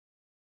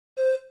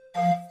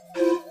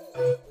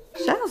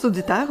Chers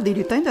auditeurs des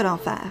lutins de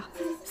l'enfer,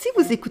 si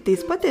vous écoutez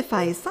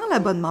Spotify sans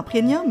l'abonnement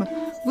premium,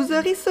 vous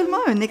aurez seulement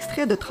un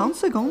extrait de 30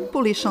 secondes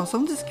pour les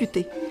chansons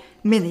discutées.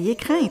 Mais n'ayez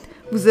crainte,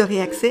 vous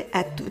aurez accès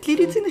à toutes les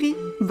lutineries.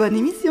 Bonne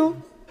émission!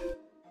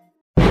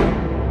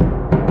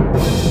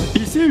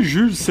 Ici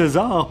Jules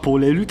César pour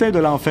les lutins de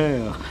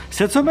l'enfer.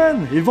 Cette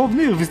semaine, ils vont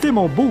venir visiter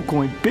mon beau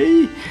coin de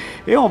pays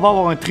et on va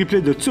avoir un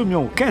triplé de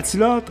turmion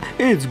catilote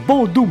et du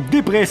bon doom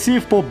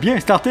dépressif pour bien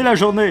starter la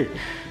journée.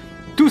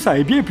 Tout ça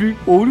est bien plus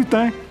aux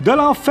lutins de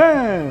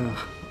l'enfer.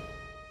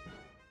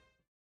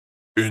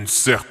 Une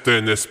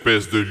certaine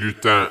espèce de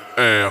lutin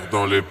erre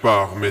dans les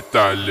bars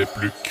métal les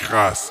plus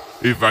crasses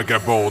et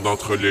vagabonde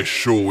entre les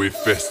shows et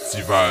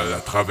festivals à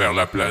travers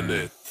la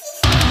planète.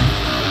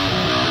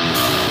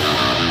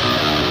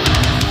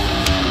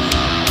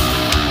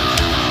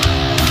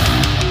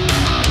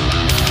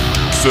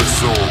 Ce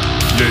sont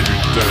les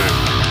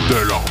lutins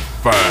de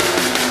l'enfer.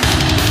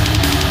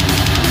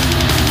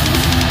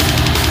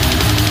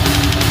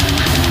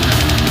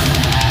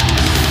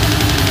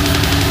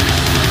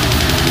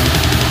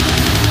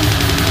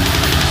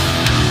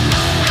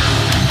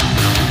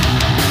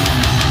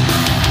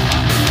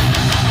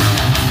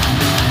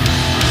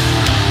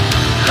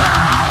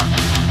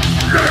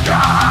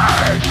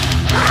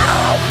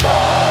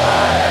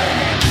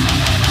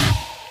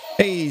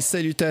 Hey,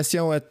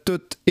 salutations à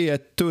toutes et à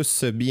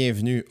tous,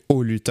 bienvenue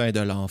au Lutin de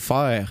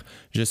l'Enfer.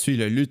 Je suis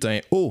le Lutin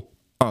O,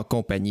 en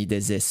compagnie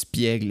des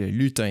espiègles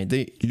Lutin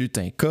D,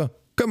 Lutin K.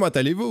 Comment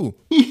allez-vous?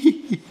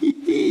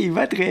 Il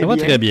va très bien. Ça va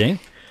très bien.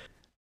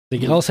 C'est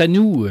grâce à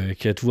nous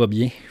que tout va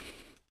bien.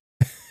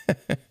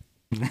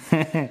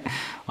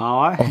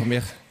 Ah ouais? On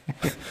remercie.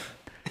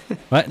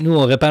 Ouais, nous,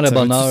 on répand le Ça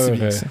va-tu bonheur. si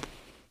bien, ça?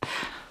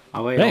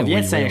 Ah ouais, Ben on vient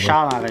oui, de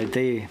Saint-Charles en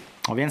réalité.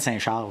 On vient de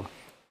Saint-Charles.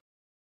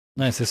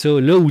 Ouais, c'est ça,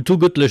 là où tout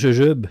goûte le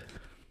jujube.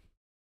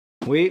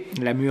 Oui,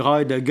 la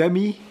muraille de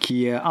Gommy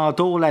qui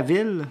entoure la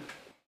ville.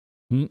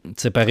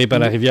 Séparé par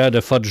la rivière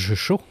de Fudge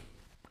Chaud.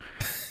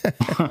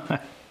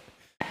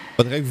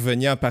 Faudrait que vous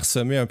veniez en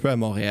parsemer un peu à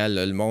Montréal.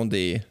 Là. Le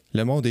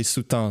monde est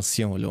sous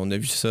tension. Là. On a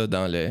vu ça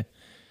dans le...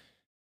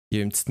 Il y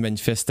a eu une petite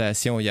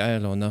manifestation hier.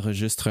 Là. On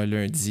enregistre un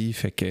lundi.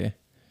 Fait que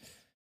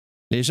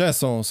les gens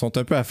sont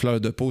un peu à fleur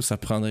de peau. Ça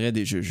prendrait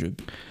des jujubes.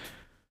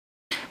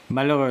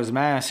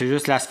 Malheureusement, c'est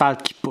juste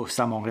l'asphalte qui pousse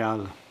à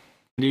Montréal.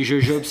 Les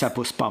jujubes, ça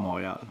pousse pas à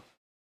Montréal.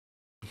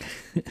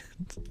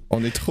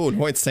 On est trop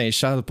loin de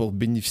Saint-Charles pour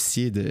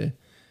bénéficier de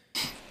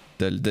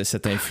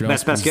cette influence Ben,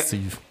 c'est parce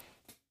positive.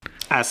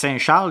 À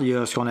Saint-Charles, il y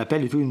a ce qu'on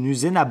appelle une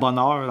usine à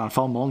bonheur. Dans le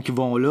fond, le monde qui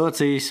vont là,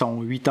 ils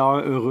sont 8 heures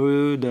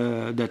heureux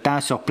de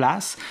temps sur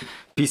place.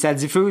 Puis ça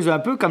diffuse un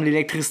peu comme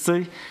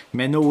l'électricité.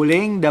 Mais nos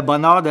lignes de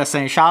bonheur de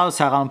Saint-Charles,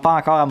 ça rentre pas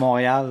encore à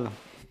Montréal.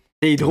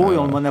 Les Hydro, ils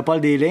ont le monopole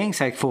des lignes,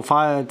 c'est qu'il faut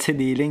faire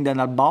des lignes de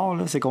notre bord,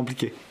 là, c'est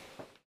compliqué.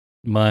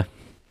 Ouais.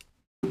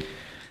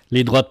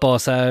 Les droits de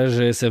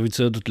passage,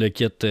 servitude, tout le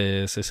kit,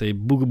 c'est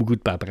beaucoup, beaucoup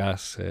de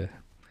paperasse,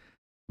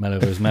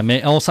 malheureusement.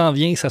 Mais on s'en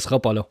vient, ça sera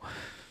pas là.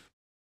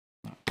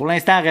 Pour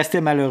l'instant, restez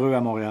malheureux à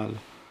Montréal.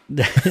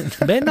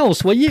 Ben non,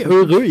 soyez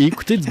heureux et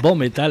écoutez du bon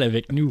métal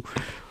avec nous.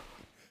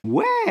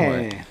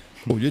 Ouais!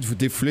 Au lieu de vous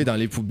défouler dans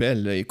les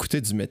poubelles, là,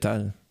 écoutez du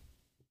métal.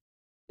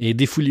 Et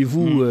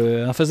défoulez-vous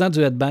en faisant du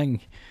headbang.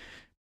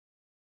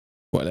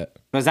 Voilà.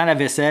 Faisant la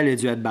vaisselle et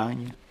du headbang.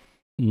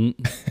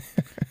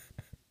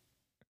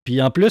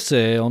 Puis en plus,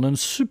 on a une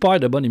super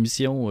de bonne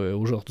émission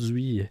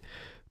aujourd'hui.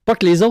 Pas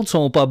que les autres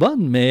sont pas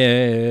bonnes,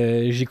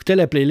 mais j'écoutais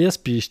la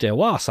playlist puis j'étais «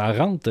 Wow, ça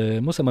rentre!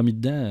 Moi, ça m'a mis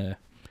dedans.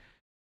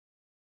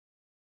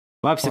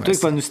 Ouais, puis c'est toi qui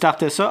vas nous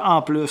starter ça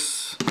en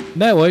plus.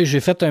 Ben ouais, j'ai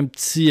fait un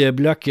petit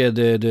bloc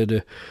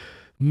de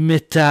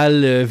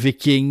metal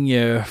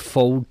viking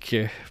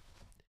folk.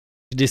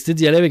 J'ai décidé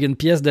d'y aller avec une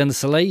pièce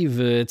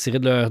d'Enslave tirée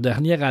de leur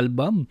dernier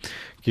album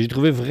que j'ai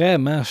trouvé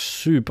vraiment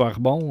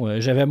super bon.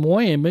 J'avais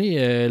moins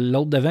aimé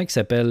l'autre d'avant qui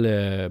s'appelle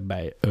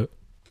E.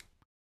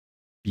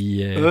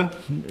 Puis,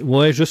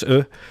 ouais, juste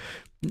E.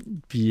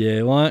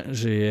 Puis ouais,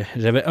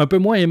 j'avais un peu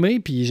moins aimé,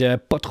 puis j'avais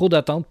pas trop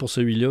d'attente pour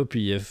celui-là,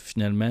 puis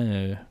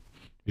finalement,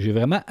 j'ai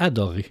vraiment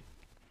adoré.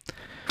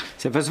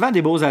 Ça fait souvent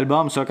des beaux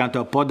albums, ça, quand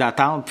t'as pas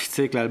d'attente, puis tu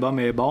sais que l'album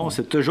est bon.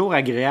 C'est toujours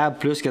agréable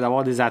plus que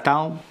d'avoir des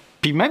attentes.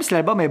 Puis même si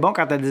l'album est bon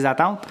quand t'as des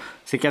attentes,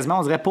 c'est quasiment,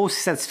 on dirait, pas aussi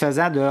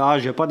satisfaisant de « Ah,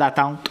 j'ai pas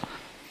d'attente ».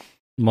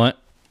 Ouais.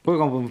 Pas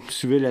qu'on va me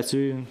suivre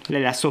là-dessus.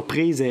 La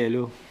surprise est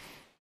là.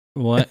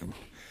 Ouais.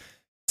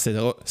 C'est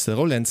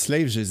drôle,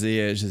 Enslave, je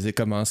les ai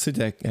commencé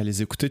à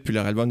les écouter depuis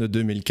leur album de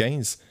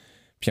 2015.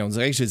 Puis on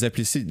dirait que je les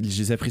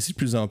apprécie de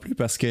plus en plus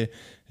parce que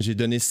j'ai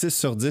donné 6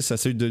 sur 10 à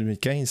celui de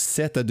 2015,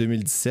 7 à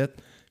 2017.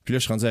 Puis là,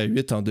 je suis rendu à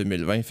 8 en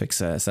 2020. Fait que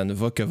ça ne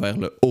va que vers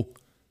le haut.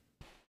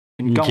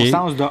 Une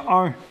constance de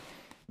 1.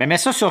 Mais mets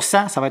ça sur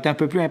 100, ça va être un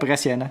peu plus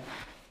impressionnant.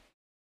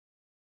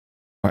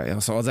 Ouais, on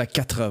s'est rendu à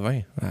 80,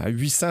 à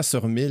 800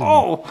 sur 1000.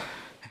 Oh!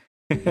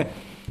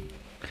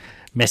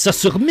 Mais ça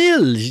sur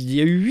 1000! Il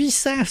y a eu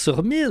 800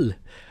 sur 1000!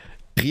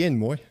 Rien de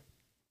moins.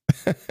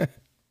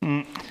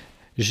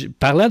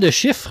 Parlant de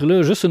chiffres,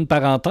 là, juste une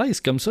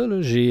parenthèse comme ça,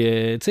 là,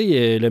 j'ai, tu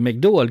sais, le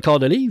McDo a le quart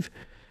de livre.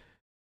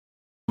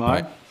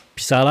 Ouais.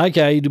 Puis ça a l'air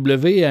qu'à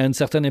AEW, à une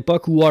certaine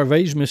époque, ou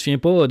Harvey, je me souviens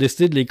pas, a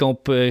décidé de les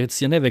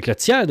compétitionner avec le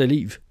tiers de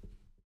livre.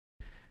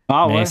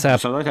 Ah Mais ouais, ça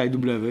doit être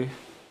AEW.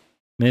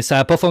 Mais ça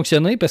n'a pas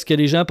fonctionné parce que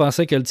les gens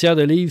pensaient que le tiers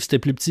de livre, c'était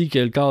plus petit que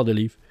le quart de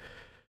livre.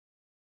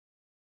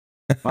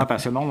 Ouais,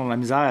 parce que le monde a la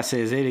misère à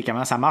saisir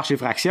comment ça marche les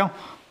fractions.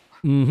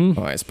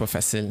 Ouais, c'est pas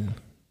facile.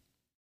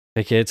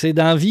 Fait que, tu sais,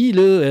 dans la vie,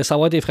 là,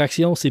 savoir tes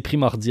fractions, c'est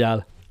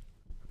primordial.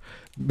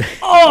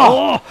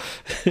 Oh!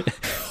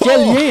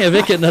 Quel lien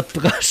avec notre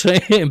prochain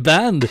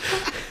band?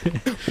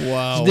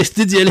 Wow. J'ai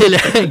décidé d'y aller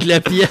avec la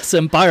pièce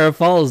Empire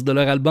Falls de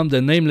leur album de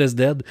Nameless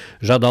Dead.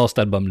 J'adore cet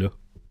album-là.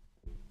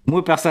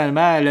 Moi,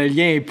 personnellement, le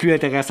lien est plus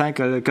intéressant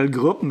que le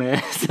groupe, mais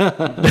ça...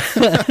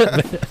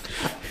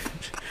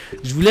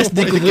 Je vous laisse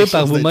Ouais, découvrir quelque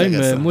par chose vous-même.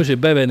 d'intéressant. Moi, j'ai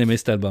bien aimé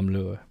cet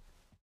album-là.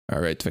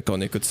 Alright, fait qu'on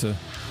écoute ça.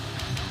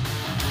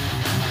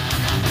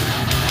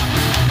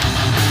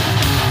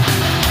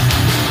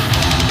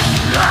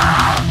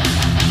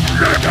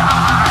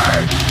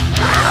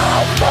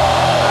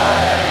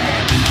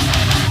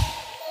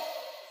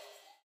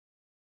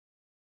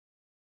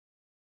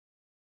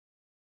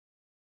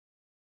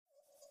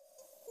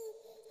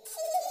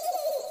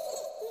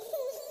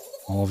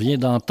 On vient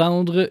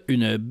d'entendre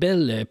une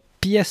belle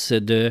pièce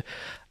de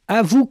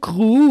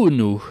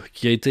Avukruunu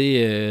qui a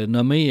été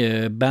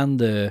nommée band...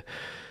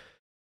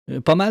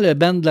 pas mal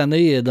band de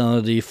l'année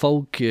dans des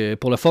folk,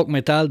 pour le folk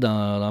metal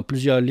dans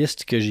plusieurs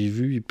listes que j'ai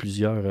vues,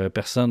 plusieurs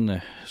personnes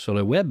sur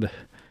le web.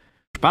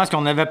 Je pense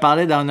qu'on avait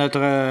parlé dans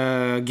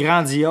notre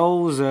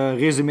grandiose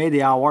résumé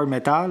des Hour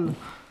Metal.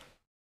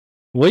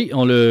 Oui,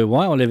 on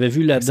l'avait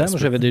vu là-dedans. Ça se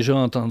J'avais déjà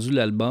entendu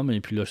l'album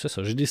et puis là, c'est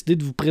ça. J'ai décidé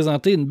de vous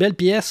présenter une belle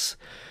pièce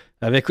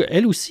avec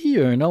elle aussi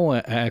un nom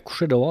à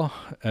coucher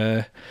dehors.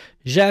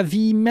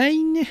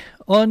 Javimain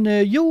on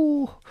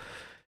yo.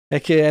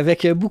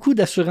 Avec beaucoup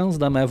d'assurance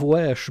dans ma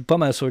voix, je suis pas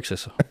mal sûr que c'est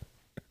ça.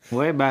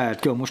 Oui, ben, en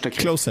tout cas, moi, je te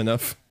crée. Close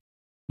enough.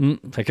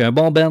 Fait qu'un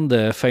bon band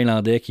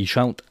finlandais qui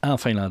chante en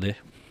finlandais.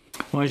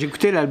 Ouais, j'ai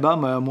écouté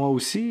l'album, moi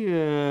aussi.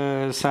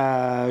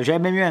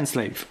 J'aimais mieux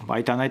Enslave. On va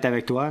être honnête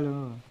avec toi, là.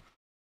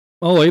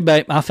 Oh oui,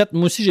 ben, en fait,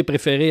 moi aussi, j'ai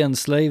préféré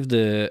Enslaved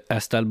à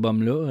cet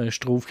album-là. Je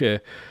trouve que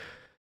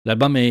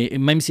l'album,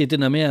 même s'il était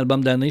nommé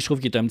album d'année, je trouve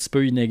qu'il est un petit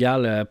peu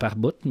inégal par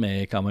bout,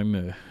 mais quand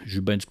même, j'ai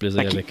eu bien du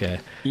plaisir avec...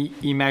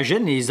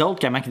 Imagine les autres,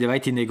 comment ils devaient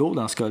être inégaux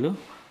dans ce cas-là.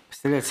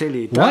 C'est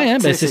les tops. Ouais, hein,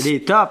 ben, c'est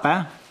les tops,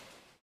 hein?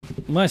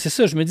 Ouais, c'est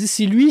ça. Je me dis,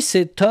 si lui,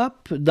 c'est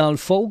top dans le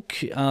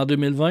folk en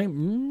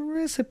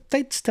 2020,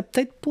 c'était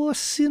peut-être pas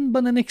si une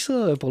bonne année que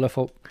ça pour le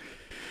folk.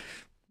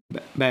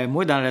 Ben,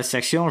 moi, dans la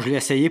section, je l'ai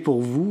essayé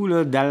pour vous,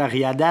 là.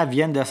 Dalriada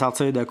viennent de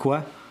sortir de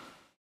quoi?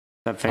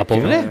 Ça fait pour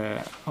vrai?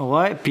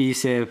 Ouais, puis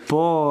c'est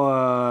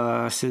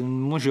pas...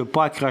 moi, je n'ai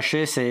pas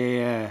accroché.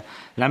 C'est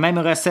la même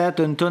recette,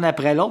 une toune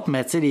après l'autre,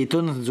 mais tu sais, les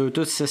tounes durent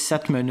toutes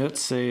 6-7 minutes.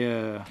 C'est...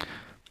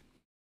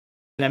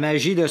 La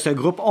magie de ce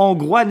groupe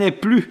hongrois n'est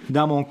plus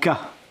dans mon cas.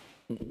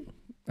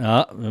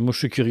 Ah, moi, je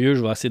suis curieux,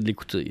 je vais essayer de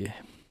l'écouter.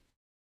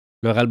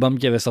 Leur album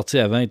qui avait sorti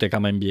avant était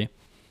quand même bien.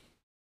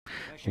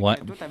 Ouais.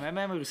 Toi, t'avais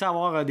même réussi à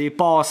avoir des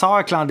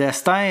passeurs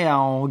clandestins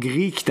en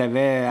Hongrie qui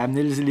t'avaient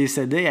amené les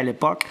CD à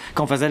l'époque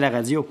qu'on faisait la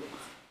radio.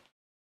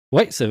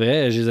 Oui, c'est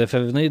vrai. Je les ai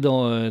fait venir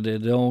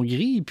de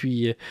Hongrie,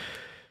 puis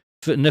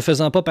ne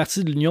faisant pas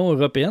partie de l'Union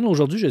européenne,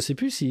 aujourd'hui, je sais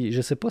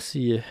pas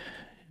si...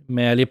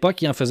 mais à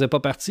l'époque, ils n'en faisaient pas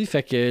partie,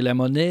 fait que la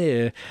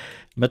monnaie...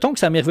 mettons que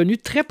ça m'est revenu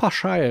très pas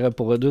cher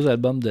pour 2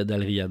 albums de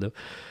Dalriada.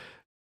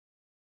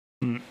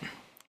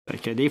 Fait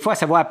que des fois,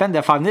 ça vaut la peine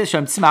de faire venir sur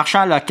un petit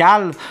marchand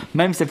local.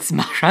 Même ce petit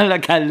marchand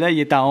local-là, il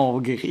est en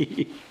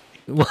Hongrie.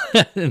 Ouais,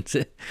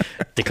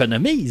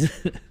 t'économises.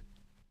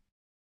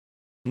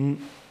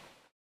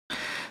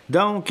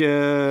 Donc,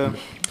 ouais,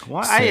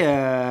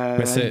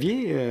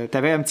 Olivier,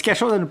 t'avais un petit quelque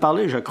chose à nous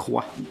parler, je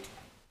crois.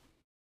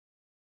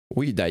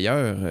 Oui,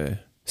 d'ailleurs,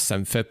 ça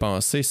me fait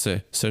penser,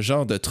 ce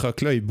genre de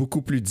troc-là est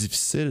beaucoup plus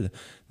difficile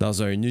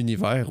dans un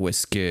univers où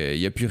est-ce qu'il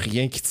n'y a plus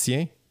rien qui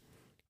tient.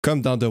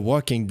 Comme dans The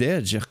Walking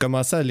Dead, j'ai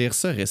recommencé à lire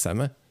ça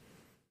récemment.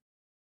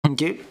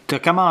 OK. T'as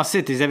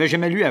commencé, tu les avais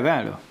jamais lus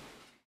avant, là.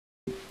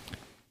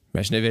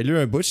 Ben, je n'avais lu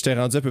un bout, j'étais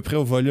rendu à peu près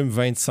au volume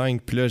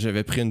 25, puis là,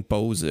 j'avais pris une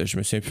pause, je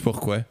me souviens plus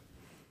pourquoi.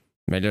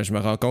 Mais là, je me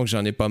rends compte que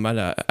j'en ai pas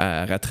mal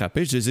à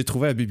rattraper. Je les ai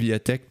trouvés à la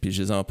bibliothèque, puis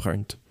je les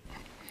emprunte.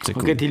 C'est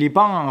OK, cool. t'es lis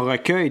pas en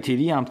recueil, t'es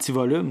lis en petits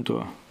volumes,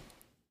 toi.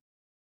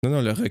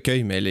 Non, le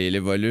recueil, mais les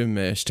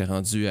volumes, j'étais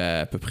rendu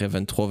à peu près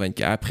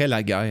 23-24, après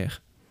la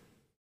guerre.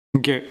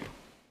 OK.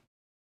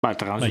 Ben,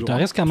 t'es rendu Il t'en loin.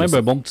 reste quand même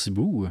un bon petit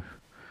bout.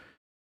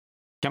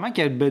 Comment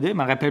qu'il y a de BD? Je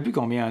m'en rappelle plus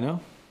combien il y en a.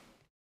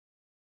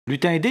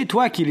 Lutin D,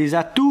 toi qui les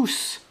as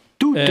tous.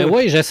 Toutes.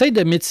 Oui, j'essaie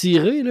de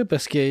m'étirer là,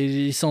 parce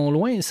qu'ils sont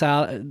loin.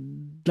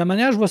 De la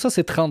manière que je vois ça,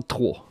 c'est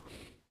 33.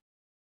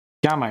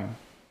 Quand même.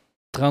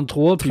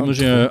 33, puis moi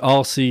j'ai un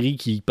hors-série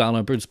qui parle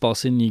un peu du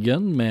passé de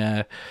Negan,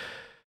 mais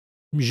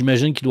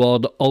j'imagine qu'il doit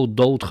y avoir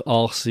d'autres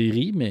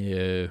hors-série,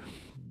 mais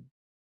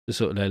c'est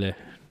ça,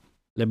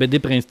 la BD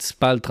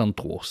principale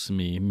 33, si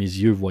mes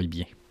yeux voient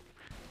bien.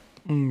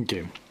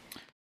 OK.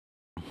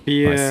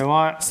 Puis,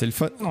 Ouais. C'est le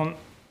fun.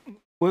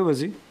 Oui,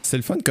 vas-y. C'est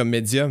le fun comme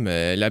médium,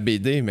 la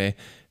BD, mais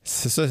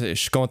C'est ça, je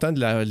suis content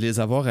de les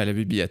avoir à la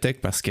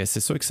bibliothèque parce que c'est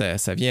sûr que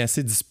ça vient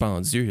assez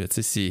dispendieux. Là.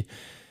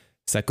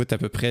 Ça coûte à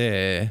peu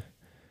près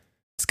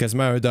c'est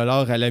quasiment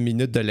 $1 à la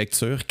minute de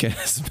lecture.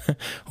 Quasiment.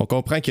 On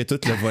comprend qu'il y a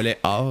tout le volet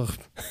art.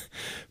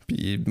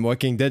 Puis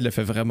Walking Dead le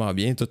fait vraiment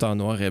bien, tout en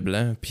noir et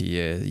blanc. Puis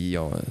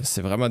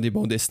c'est vraiment des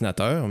bons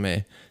dessinateurs,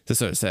 mais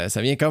c'est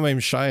ça vient quand même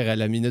cher à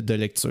la minute de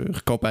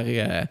lecture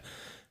comparé à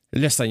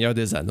Le Seigneur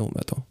des Anneaux,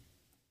 mettons.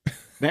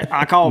 Ben,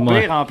 encore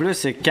pire, en plus,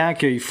 c'est quand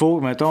il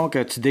faut, mettons,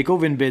 que tu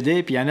découvres une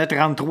BD, puis il y en a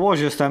 33,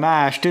 justement,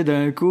 à acheter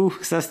d'un coup.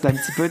 Ça, c'est un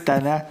petit peu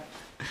tannant.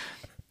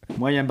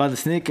 Moi, il y a une bande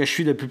dessinée que je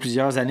suis depuis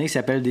plusieurs années qui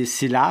s'appelle Des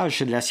Silages.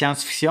 C'est de la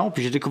science-fiction,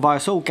 puis j'ai découvert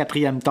ça au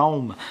 4e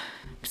tome.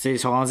 Puis ils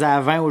sont rendus à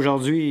 20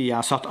 aujourd'hui. Ils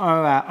en sortent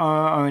un à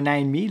un an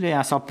et demi. Là. Ils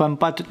en sortent même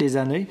pas toutes les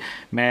années.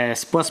 Mais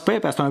c'est pas super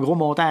parce que c'est un gros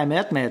montant à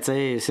mettre, mais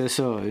c'est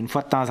ça. Une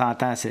fois de temps en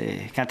temps,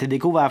 quand tu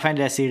découvres à la fin de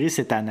la série,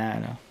 c'est tannant,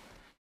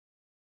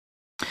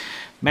 là.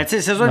 Mais tu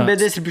sais, c'est sûr, une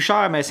BD, c'est plus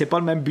cher, mais c'est pas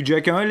le même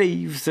budget qu'un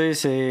livre.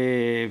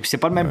 C'est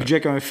pas le même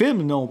budget qu'un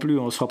film non plus.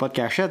 On se fera pas de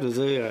cachette.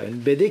 Une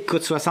BD qui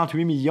coûte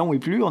 68 millions et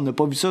plus, on n'a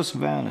pas vu ça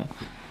souvent.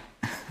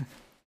 Là.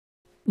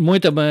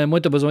 Moins t'as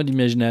besoin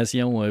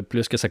d'imagination,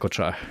 plus que ça coûte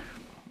cher.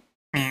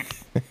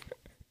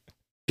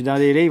 Puis dans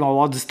les livres, ils vont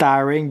avoir du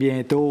starring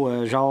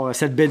bientôt. Genre,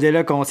 cette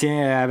BD-là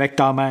contient avec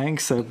Tom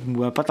Hanks,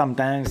 ou pas Tom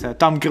Hanks,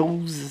 Tom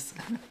Cruise.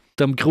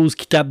 Tom Cruise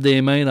qui tape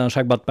des mains dans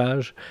chaque bas de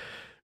page.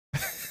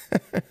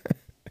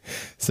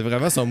 C'est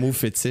vraiment son mot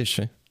fétiche.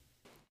 Hein?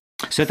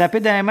 Se taper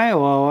dans les mains,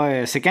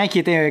 ouais. C'est quand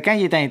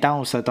il est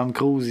intense, Tom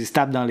Cruise, il se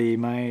tape dans les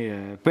mains.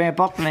 Peu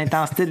importe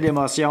l'intensité de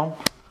l'émotion.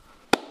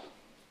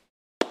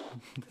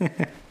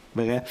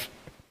 Bref.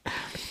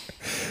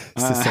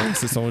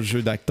 C'est son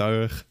jeu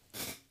d'acteur.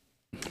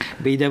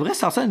 Ben, il devrait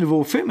sortir un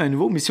nouveau film, un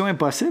nouveau Mission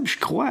Impossible, je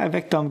crois,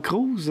 avec Tom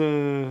Cruise.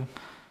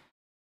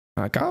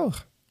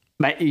 Encore?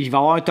 Ben, il va y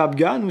avoir un Top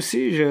Gun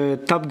aussi.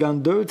 Top Gun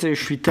 2, je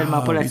suis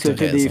tellement pas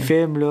l'actualité des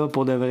films, là,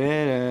 pour de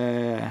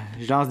vrai.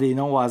 Je lance des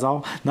noms au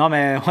hasard. Non,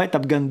 mais ouais,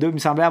 Top Gun 2, il me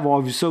semblait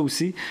avoir vu ça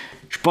aussi.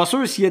 Je suis pas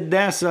sûr s'il est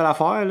dedans, c'est ça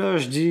l'affaire. Là.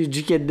 Je dis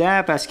qu'il est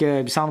dedans parce qu'il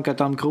me semble que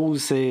Tom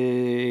Cruise,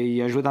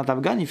 il a joué dans Top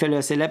Gun. Il fait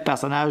le célèbre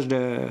personnage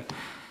de...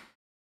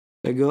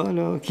 Le gars,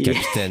 là, qui...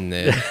 Capitaine...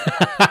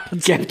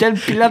 Capitaine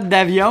pilote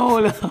d'avion,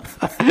 là.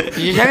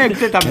 J'ai jamais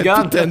écouté Top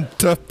Gun. Capitaine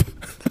Top.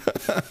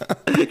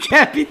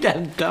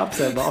 Capitaine Top,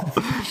 c'est bon.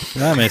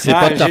 Ouais, mais c'est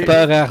pas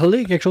Topper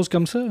Harley, quelque chose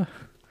comme ça.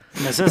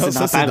 Mais ça,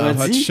 c'est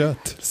dans Hot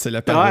Shot. C'est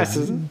la parodie. Ouais,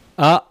 c'est ça.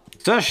 Ah.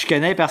 Ça, je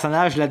connais les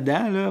personnages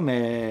là-dedans, là,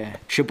 mais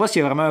je sais pas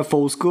s'il y a vraiment un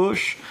fausse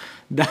couche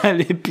dans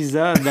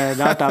l'épisode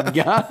dans Top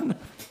Gun.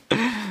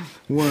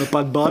 Ou un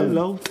pas de bol,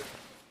 l'autre.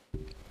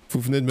 Vous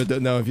venez de me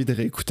donner envie de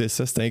réécouter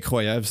ça. C'est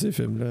incroyable, ces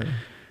films-là.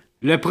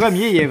 Le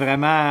premier, il est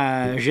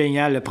vraiment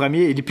génial. Le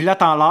premier, les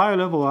pilotes en l'air,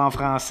 là, en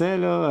français,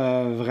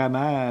 là,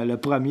 vraiment, le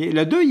premier.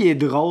 Le 2, il est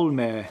drôle,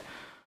 mais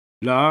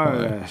le 1,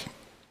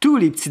 tous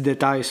les petits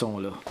détails sont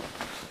là.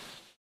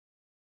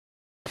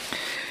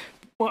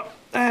 Ouais.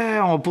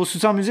 On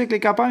poursuit en musique, les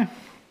copains?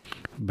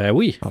 Ben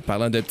oui. En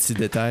parlant de petits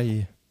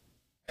détails.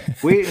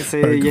 Oui,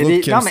 c'est... un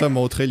groupe qui aime ça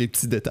montrer les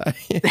petits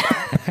détails.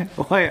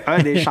 Oui, un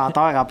des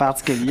chanteurs en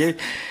particulier.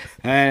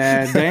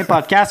 Dans un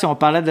podcast, on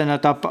parlait de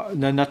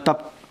notre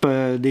top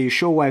des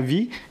shows à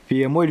vie.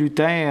 Puis moi et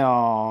Lutin,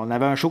 on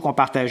avait un show qu'on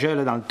partageait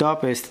là, dans le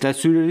top. C'était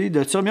celui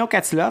de Turmion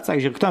Catilotte.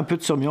 J'ai écouté un peu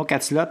de Turmion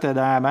Catilotte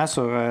dernièrement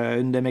sur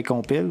une de mes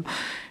compiles.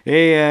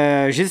 Et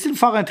j'ai décidé de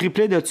faire un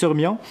triplé de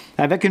Turmion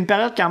avec une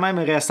période quand même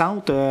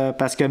récente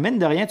parce que mine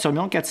de rien,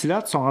 Turmion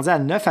Catilotte sont rendus à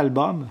 9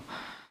 albums.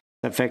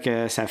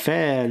 Ça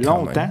fait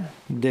longtemps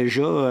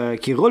déjà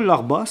qu'ils roulent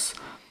leur boss.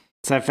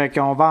 Ça fait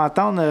qu'on va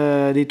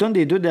entendre des tunes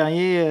des 2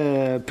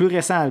 derniers plus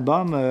récents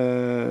albums.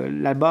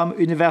 L'album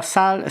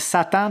Universal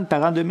Satan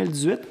paru en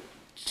 2018,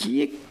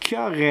 qui est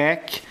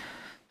correct,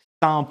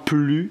 sans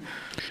plus.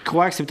 Je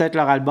crois que c'est peut-être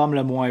leur album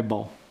le moins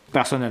bon,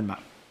 personnellement.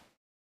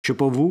 Je sais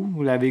pas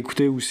vous l'avez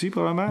écouté aussi,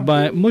 probablement?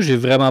 Ben, moi, j'ai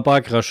vraiment pas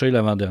accroché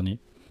l'avant-dernier.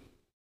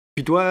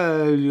 Puis toi,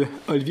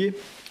 Olivier?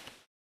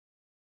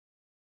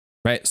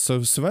 Ben,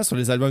 souvent sur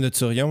les albums de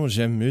Turion,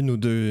 j'aime une ou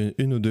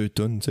deux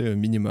tunes, tu sais, un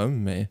minimum,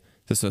 mais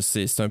c'est ça,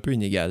 c'est un peu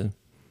inégal.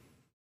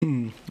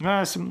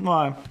 Ouais.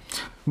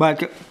 Ben,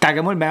 tant que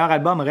moi, le meilleur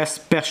album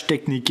reste Perche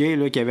Techniquée,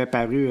 là, qui avait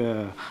paru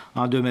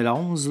en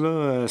 2011.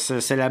 Là.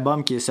 C'est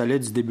l'album qui est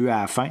solide du début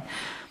à la fin.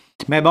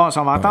 Mais bon,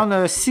 on va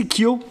entendre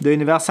Sikyo de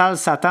Universal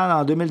Satan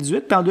en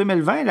 2018. Puis en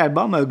 2020,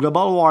 l'album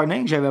Global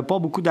Warning, j'avais pas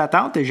beaucoup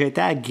d'attentes et j'ai été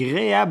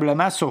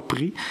agréablement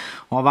surpris.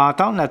 On va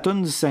entendre la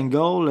tune du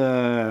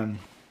single...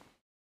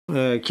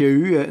 qu'il y a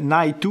eu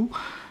Night 2.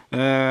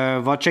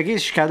 Va checker si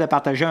je suis capable de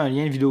partager un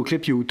lien de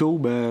vidéoclip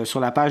YouTube sur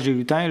la page des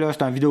lutins. Là.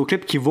 C'est un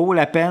vidéoclip qui vaut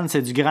la peine.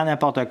 C'est du grand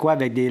n'importe quoi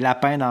avec des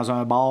lapins dans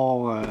un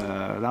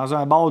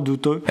bar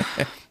douteux.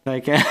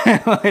 Fait que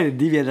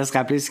Eddie vient de se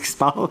rappeler ce qui se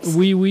passe.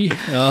 Oui.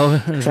 Ah ouais.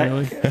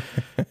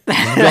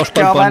 Lâche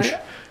pas le punch.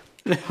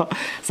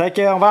 C'est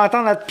qu'on va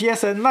entendre notre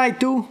pièce Night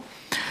 2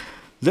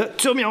 de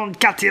Turmion de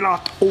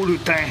Catilotte au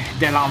lutin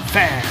de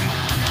l'enfer.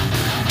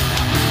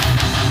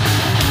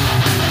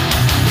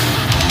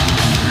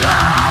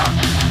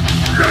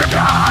 Le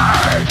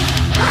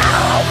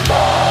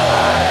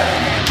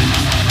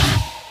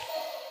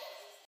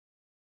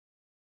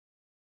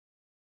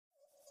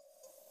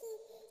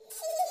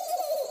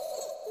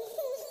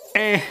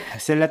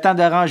c'est le temps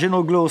de ranger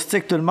nos glow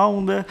sticks, tout le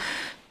monde.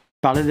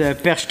 Je parlais de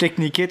Perche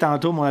Technique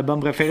tantôt, mon album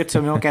préféré de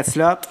Surmion 4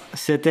 slots.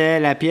 C'était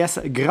la pièce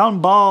Grand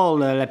Ball,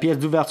 la pièce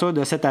d'ouverture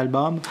de cet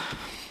album.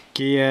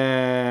 Qui,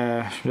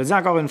 je le dis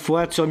encore une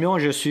fois, Surmion,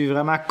 je suis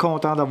vraiment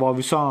content d'avoir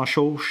vu ça en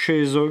show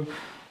chez eux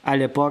à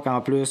l'époque,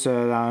 en plus,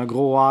 dans un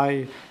gros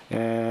high.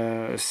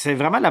 C'est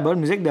vraiment de la bonne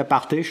musique de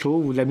party, je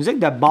trouve. De la musique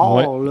de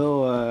bar,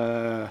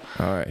 là.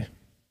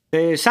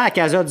 Sans la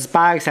Casa du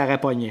Pag, ça aurait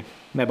pogné.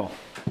 Mais bon.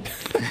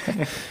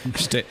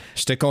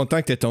 J'étais content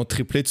que t'aies ton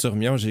triplé de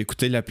Surmion. J'ai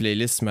écouté la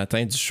playlist ce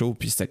matin du show,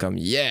 puis c'était comme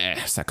yeah,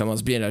 ça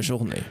commence bien la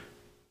journée.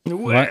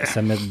 Ouais,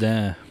 ça met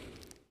dedans.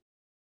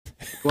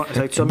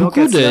 Ouais,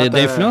 beaucoup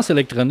d'influence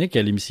électronique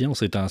à l'émission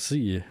ces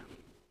temps-ci.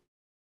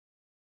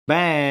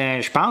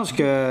 Ben, je pense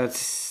que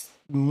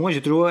moi,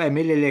 j'ai toujours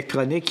aimé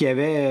l'électronique qu'il y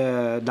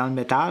avait dans le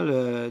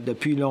métal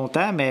depuis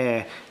longtemps,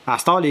 mais à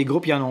cette heure, les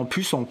groupes qui en ont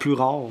plus sont plus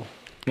rares.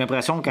 J'ai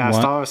l'impression qu'à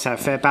cette heure, ça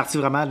fait partie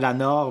vraiment de la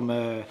norme.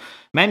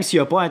 Même s'il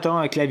n'y a pas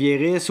un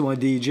claviériste ou un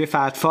DJ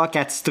fat fuck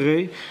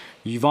attitré,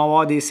 ils vont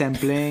avoir des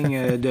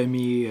samplings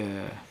demi.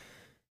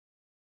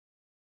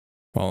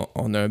 Bon,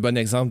 on a un bon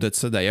exemple de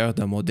ça d'ailleurs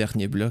dans mon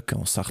dernier bloc,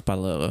 on s'en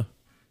reparlera.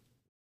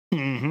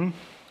 Ben,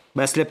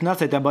 Slipknot,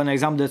 c'est un bon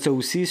exemple de ça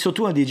aussi.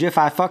 Surtout un DJ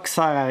fat fuck qui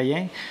sert à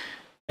rien.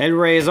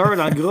 Hellraiser,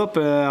 dans le groupe,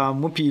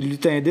 moi puis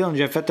Lutin, on a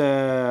déjà fait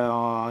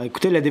on a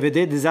écouté le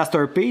DVD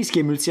Disaster Piece qui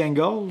est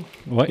multi-angle.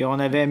 Ouais. Et on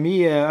avait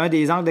mis un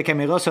des angles de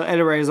caméra sur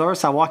Hellraiser,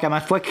 savoir combien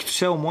de fois qu'il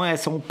touchait au moins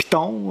son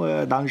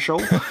piton dans le show.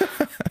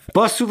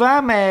 Pas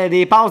souvent, mais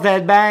des passes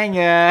d'headbang,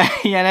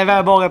 il y en avait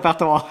un bon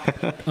répertoire.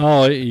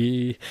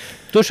 Il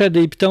touche à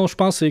des pitons, je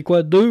pense, c'est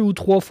quoi, 2 ou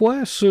 3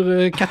 fois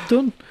sur 4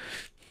 tunes?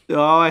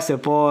 Ah ouais, c'est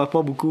pas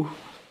beaucoup.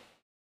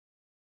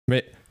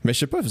 Mais je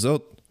sais pas, vous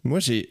autres, moi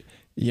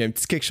il y a un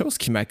petit quelque chose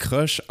qui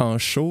m'accroche en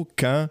show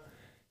quand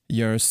il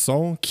y a un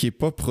son qui est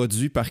pas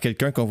produit par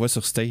quelqu'un qu'on voit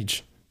sur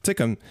stage. Tu sais,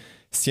 comme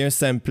s'il y a un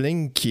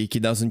sampling qui est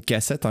dans une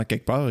cassette en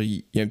quelque part,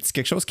 il y a un petit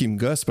quelque chose qui me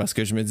gosse parce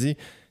que je me dis,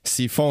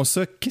 s'ils font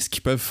ça, qu'est-ce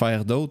qu'ils peuvent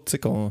faire d'autre? Tu sais,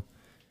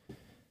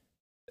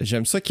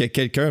 j'aime ça qu'il y ait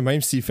quelqu'un,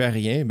 même s'il fait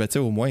rien, ben tu sais,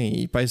 au moins,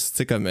 il pèse, tu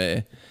sais, comme,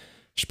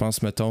 je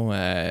pense, mettons,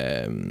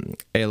 à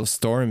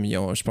Hailstorm,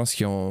 je pense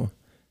qu'ils ont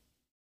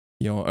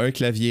un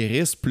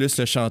claviériste plus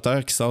le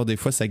chanteur qui sort des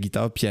fois sa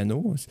guitare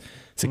piano.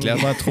 C'est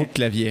clairement trop de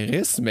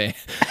claviéristes, mais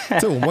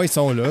au moins ils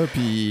sont là,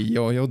 puis ils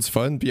ont du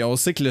fun, puis on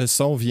sait que le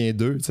son vient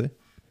d'eux. T'sais.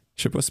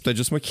 Je sais pas, c'est peut-être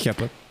juste moi qui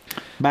capote.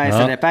 Ben,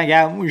 ça dépend.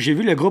 Regarde, j'ai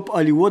vu le groupe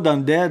Hollywood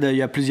Undead il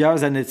y a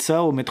plusieurs années de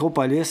ça au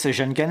Metropolis.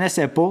 Je ne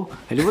connaissais pas.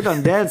 Hollywood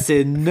Undead,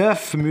 c'est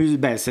 9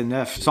 Ben, c'est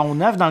 9. Ils sont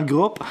 9 dans le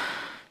groupe.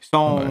 Ils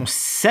sont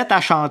 7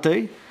 à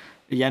chanter.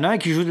 Il y en a un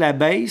qui joue de la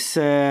bass,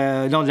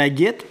 de la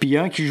guitare, puis il y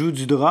a un qui joue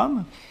du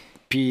drum.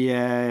 Puis,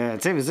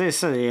 tu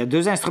sais, il y a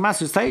 2 instruments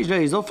sur le stage, là,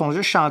 les autres font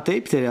juste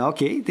chanter, puis t'es là,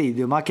 OK,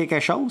 il manquait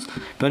quelque chose.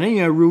 Puis là, il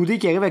y a un Rudy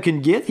qui arrive avec une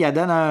guitare, il la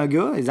donne à un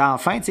gars, il dit,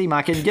 enfin, tu sais, il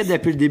manquait une guitare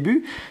depuis le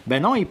début.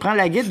 Ben non, il prend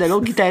la guitare de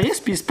l'autre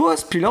guitariste, puis il se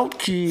pousse, puis l'autre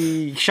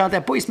qui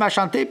chantait pas, il se met à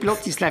chanter, puis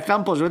l'autre, il se la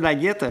ferme pour jouer de la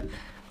guitare.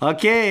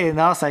 OK,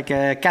 non, c'est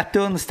que 4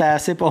 tunes, c'était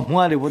assez pour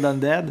moi, les Wood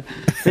Undead.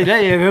 C'est là,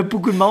 il y avait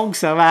beaucoup de monde qui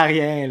servait à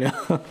rien, là.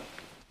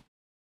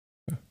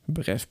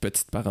 Bref,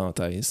 petite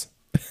parenthèse.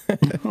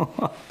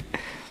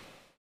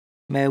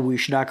 Mais oui,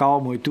 je suis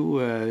d'accord, moi et tout.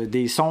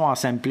 Des sons en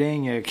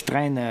sampling qui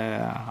traînent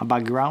en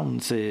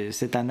background,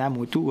 c'est tannant,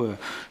 moi et tout.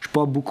 Je suis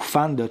pas beaucoup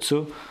fan de ça.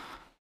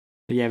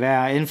 Il y avait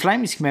In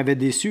Flames qui m'avait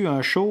déçu,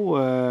 un show,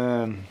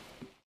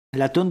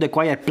 la tune de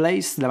Quiet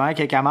Place, de la manière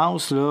qu'elle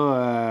commence,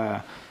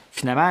 là,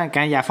 finalement,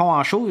 quand ils la font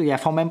en show, ils la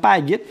font même pas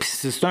à guitare, puis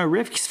c'est un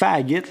riff qui se fait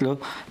à guitare, là.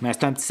 Mais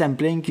c'est un petit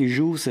sampling qui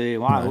joue, c'est...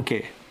 Ouais,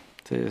 OK.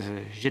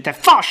 J'étais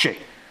fâché!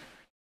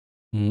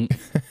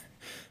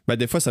 Ben,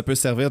 des fois, ça peut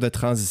servir de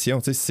transition.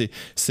 Tu sais,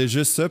 c'est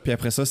juste ça, puis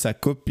après ça, ça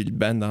coupe, puis le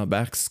band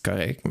embarque, c'est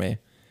correct, mais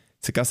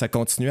c'est quand ça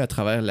continue à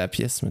travers la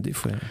pièce, mais des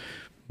fois...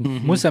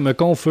 Moi, ça me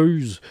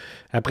confuse.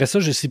 Après ça,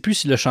 je sais plus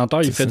si le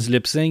chanteur il fait du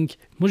lip-sync.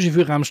 Moi, j'ai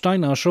vu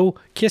Rammstein en show.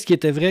 Qu'est-ce qui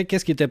était vrai?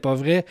 Qu'est-ce qui était pas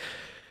vrai?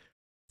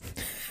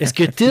 Est-ce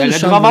que Till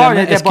chante vraiment?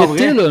 Est-ce que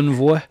Till a une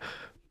voix?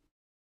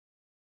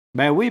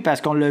 Ben oui, parce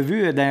qu'on l'a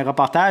vu dans un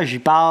reportage,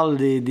 il parle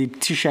des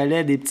petits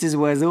chalets, des petits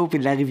oiseaux, puis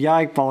de la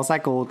rivière qui passe à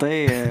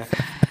côté.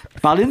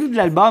 Parlez-nous de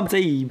l'album, tu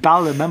sais, il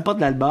parle même pas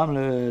de l'album.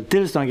 Là.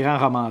 Till, c'est un grand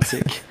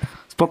romantique.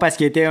 C'est pas parce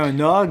qu'il était un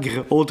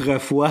ogre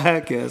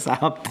autrefois que c'est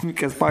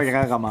pas un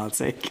grand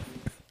romantique.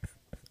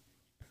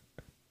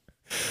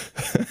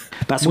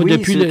 Parce que oui,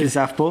 depuis ceux qui ne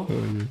savent pas,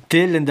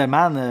 Till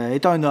Lindemann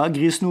est un ogre,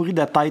 il se nourrit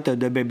de têtes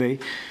de bébés.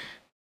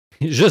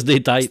 Juste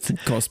des têtes. C'est une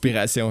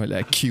conspiration,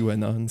 la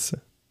QAnon, ça.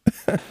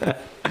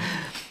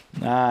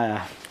 Ils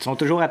sont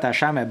toujours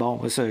attachants, mais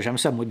bon, j'aime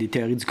ça, moi, des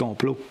théories du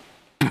complot.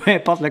 Peu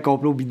importe le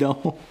complot bidon,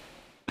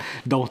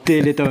 dont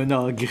Till est un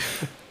ogre.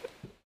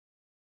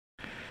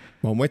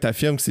 Bon, moi,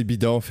 t'affirmes que c'est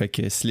bidon, fait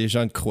que si les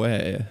gens te croient,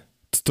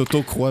 tu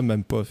t'auto-crois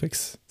même pas, fait que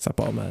ça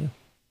part mal.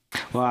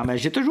 Ouais, mais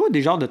j'ai toujours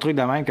des genres de trucs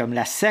de même, comme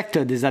la secte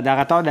des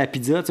adorateurs de la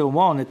pizza. Au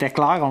moins, on était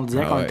clair, on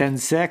disait qu'on était une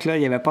secte, il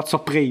n'y avait pas de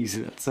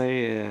surprise.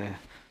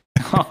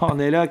 On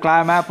est là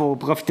clairement pour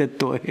profiter de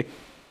toi.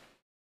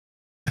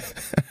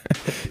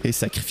 Et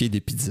sacrifier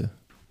des pizzas.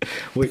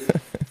 Oui.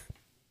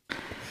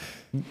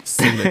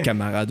 C'est le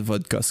camarade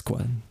Vodka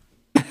Squad.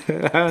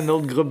 Un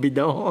autre groupe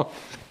bidon.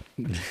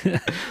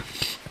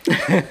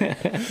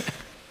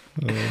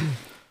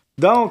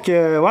 Donc,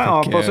 on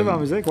va passer dans la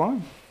musique, ouais.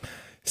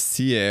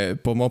 Si,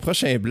 pour mon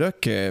prochain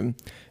bloc,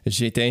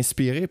 j'ai été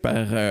inspiré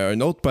par un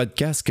autre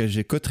podcast que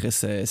j'écoute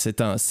ces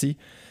temps-ci.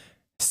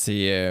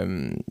 C'est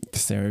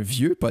un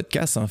vieux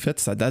podcast, en fait.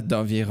 Ça date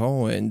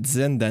d'environ une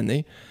dizaine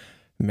d'années.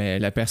 Mais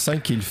la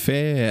personne qui le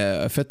fait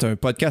a fait un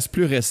podcast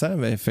plus récent.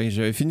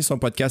 J'avais fini son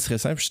podcast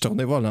récent, puis je suis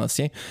tourné voir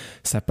l'ancien.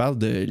 Ça parle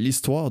de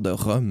l'histoire de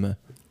Rome.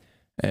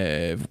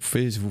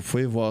 Vous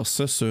pouvez voir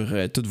ça sur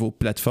toutes vos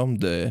plateformes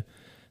de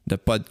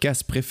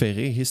podcasts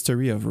préférés.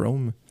 History of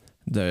Rome.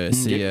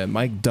 C'est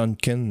Mike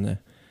Duncan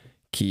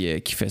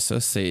qui fait ça.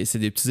 C'est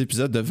des petits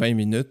épisodes de 20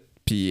 minutes.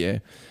 Puis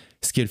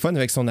ce qui est le fun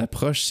avec son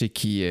approche, c'est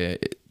qu'il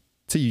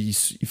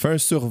fait un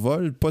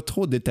survol pas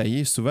trop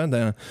détaillé. Souvent,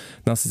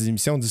 dans ces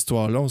émissions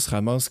d'histoire-là, on se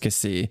ramasse que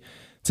c'est...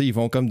 ils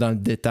vont comme dans le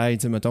détail.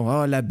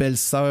 Mettons, la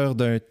belle-sœur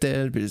d'un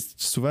tel. Puis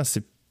souvent,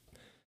 c'est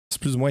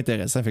plus ou moins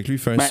intéressant. Fait que lui, il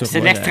fait un survol. C'est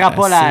de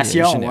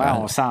l'extrapolation,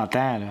 on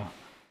s'entend, là.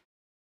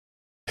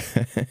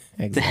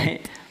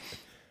 Exact.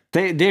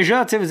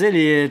 Déjà, vous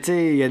savez,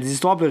 il y a des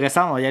histoires plus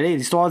récentes. On va y aller.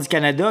 L'histoire du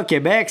Canada,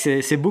 Québec,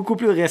 c'est beaucoup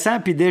plus récent.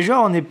 Puis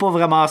déjà, on n'est pas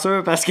vraiment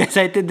sûr parce que ça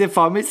a été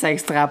déformé, ça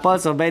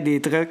extrapole sur bien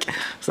des trucs.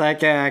 C'est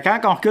que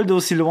quand on recule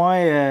d'aussi loin,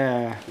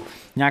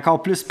 il y a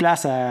encore plus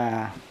place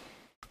à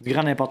du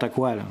grand n'importe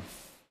quoi, là.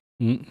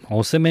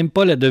 On sait même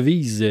pas la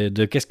devise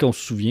de qu'est-ce qu'on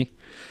se souvient.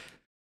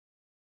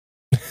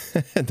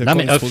 Non,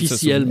 mais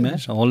officiellement,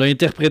 on l'a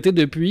interprété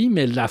depuis,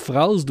 mais la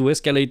phrase, d'où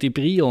est-ce qu'elle a été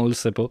prise, on le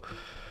sait pas.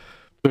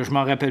 Je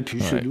m'en rappelle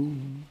plus, celui-là.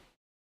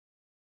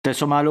 T'es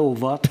sûrement là au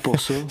vote pour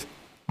ça.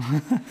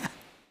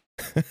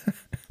 Tu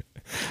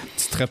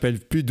te rappelles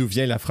plus d'où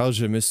vient la phrase «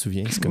 je me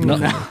souviens », c'est comme non.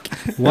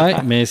 Ouais,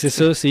 mais c'est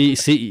ça. C'est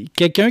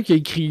quelqu'un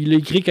qui l'a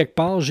écrit quelque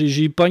part.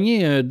 J'ai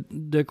pogné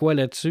de quoi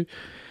là-dessus.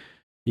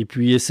 Et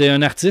puis, c'est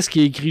un artiste qui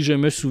a écrit « je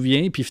me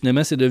souviens », puis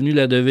finalement, c'est devenu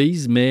la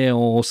devise, mais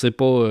on sait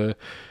pas...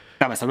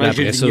 ça doit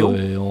après ça,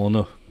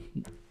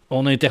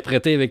 on a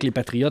interprété avec les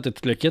Patriotes et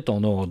tout le kit,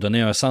 on a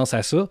donné un sens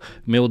à ça,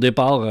 mais au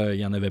départ, il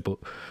n'y en avait pas.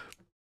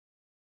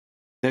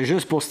 C'est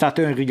juste pour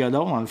starter un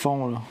rigodon, dans le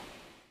fond, là.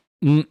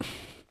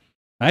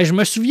 Hey, je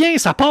me souviens,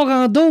 ça part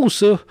en dos,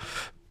 ça!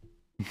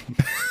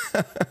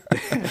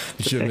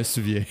 Je me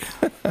souviens.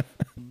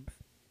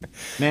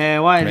 Mais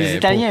les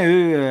Italiens,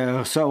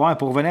 eux,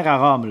 pour revenir à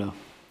Rome, là.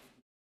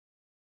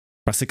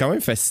 Parce que c'est quand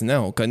même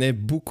fascinant, on connaît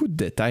beaucoup de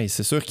détails.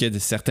 C'est sûr qu'il y a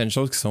certaines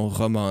choses qui sont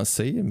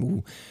romancées,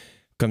 ou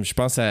comme je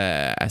pense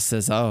à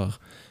César,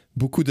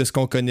 beaucoup de ce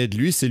qu'on connaît de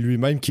lui, c'est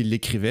lui-même qui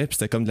l'écrivait, puis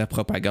c'était comme de la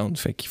propagande.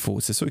 Fait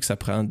c'est sûr que ça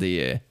prend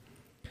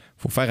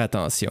faut faire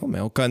attention, mais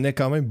on connaît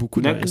quand même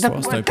beaucoup de leur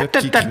histoire. C'est un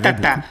peuple qui écrivait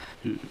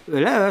beaucoup.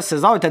 Là,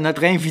 César était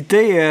notre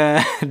invité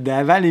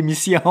d'avant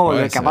l'émission.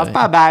 Ouais, commence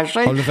pas à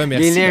bâcher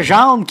les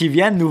légendes qui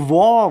viennent nous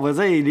voir.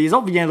 Les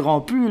autres ne viendront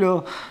plus.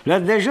 Là,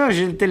 déjà,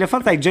 j'ai le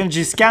téléphone avec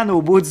Gengis Khan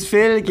au bout du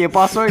fil qui est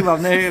pas sûr qu'il va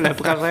venir le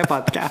prochain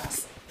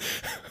podcast.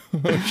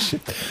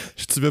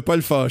 Tu veux pas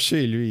le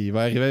fâcher, lui. Il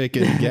va arriver avec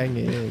une gang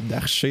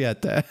d'archers à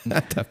ta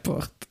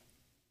porte.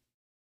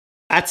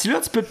 Attila,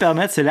 tu peux te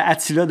permettre, c'est la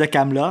Attila de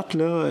Camelot,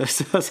 là.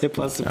 Ça, c'est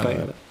pas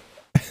super.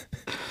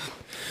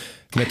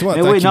 Mais toi,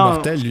 en tant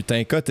qu'immortel,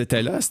 Lutinka,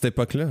 t'étais là à cette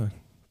époque-là.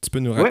 Tu peux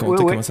nous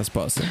raconter comment ça se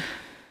passait?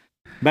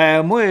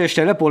 Ben, moi,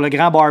 j'étais là pour le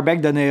grand barbecue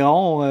de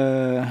Néron.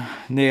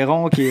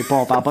 Néron, qui est pas...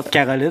 On parle pas de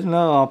Caroline,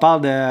 là. On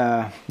parle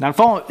de... Dans le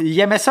fond, il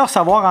aimait ça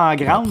recevoir en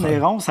grande,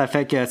 Néron. Ça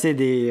fait que, tu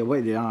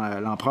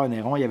sais, l'empereur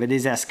Néron, il y avait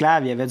des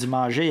esclaves, il y avait du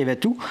manger, il y avait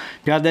tout.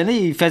 Puis, à un moment donné,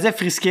 il faisait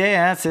frisquet,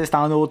 hein. C'était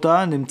en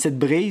automne, une petite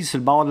brise sur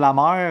le bord de la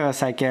mer.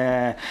 Ça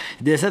que...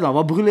 Il décide, on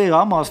va brûler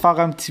Rome, on va se faire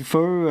un petit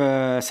feu.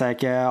 Ça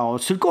que...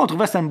 Sur le coup, on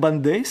trouvait que c'était une bonne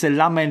idée. C'est le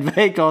lendemain de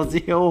veille qu'on se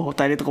dit, oh,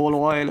 t'es allé trop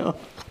loin, là.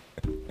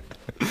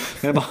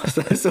 Mais bon,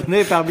 ça a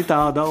sonné parmi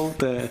tant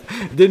d'autres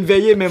d'une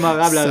veillée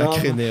mémorable à Rome.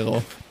 Sacré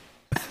Néron.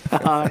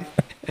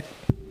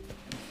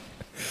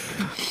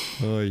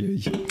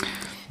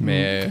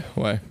 Mais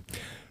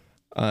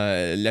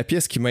la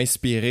pièce qui m'a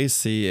inspiré,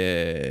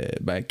 c'est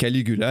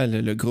Caligula,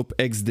 le groupe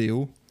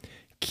XDO,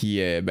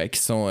 c'est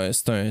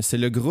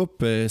le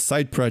groupe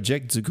side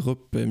project du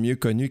groupe mieux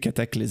connu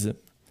Cataclysm.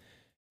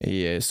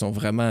 Et ils sont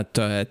vraiment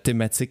à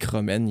thématique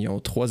romaine. Ils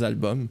ont 3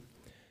 albums.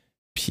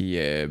 Puis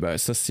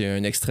ça, c'est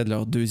un extrait de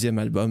leur 2e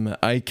album,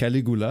 I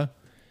Caligula,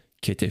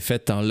 qui a été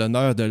fait en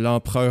l'honneur de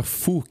l'empereur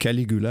fou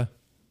Caligula.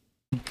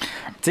 Tu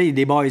sais,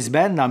 des boys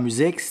bands dans la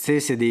musique,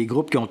 c'est des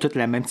groupes qui ont toutes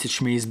la même petite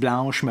chemise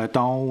blanche,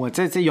 mettons.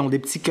 Tu sais, ils ont des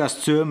petits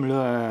costumes,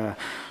 là.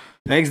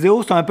 Le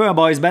XDO, c'est un peu un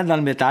boys band dans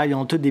le métal. Ils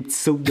ont tous des petits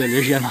soupes de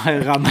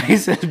légionnaires romains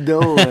sur le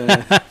dos.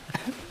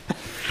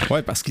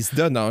 Ouais, parce qu'ils se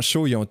donnent en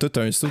show, ils ont tous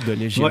un soupe de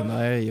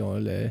légionnaire, ils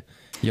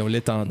ont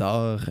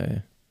l'étendard.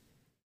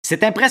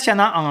 C'est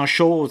impressionnant en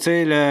show, tu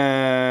sais,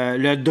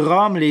 le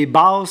drum, les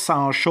basses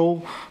en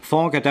show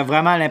font que tu as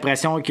vraiment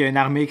l'impression qu'il y a une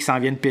armée qui s'en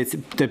vient de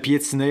te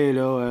piétiner,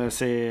 là.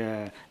 C'est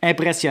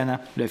impressionnant,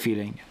 le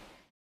feeling.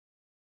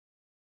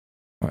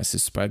 Ouais, c'est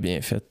super bien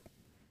fait.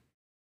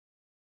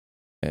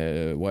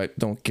 Ouais,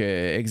 donc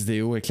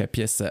XDO avec la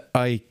pièce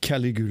I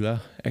Caligula,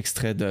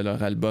 extrait de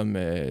leur album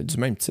du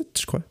même titre,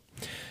 je crois.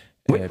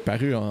 Oui.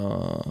 Paru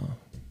en...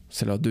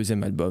 C'est leur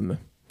deuxième album.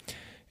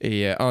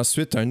 Et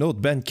ensuite, un autre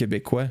band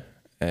québécois,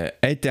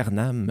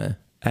 Aeternam.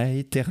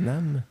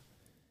 Aeternam?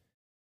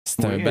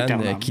 C'est un band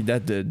Aeternam. qui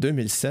date de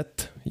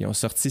 2007. Ils ont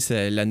sorti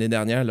l'année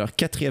dernière leur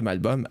 4e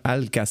album,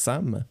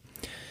 Al-Qassam.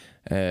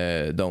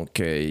 Donc,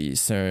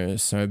 c'est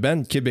un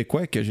band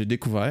québécois que j'ai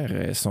découvert.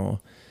 Ils sont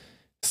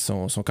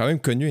quand même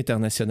connus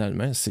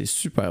internationalement. C'est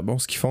super bon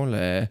ce qu'ils font.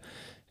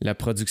 La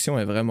production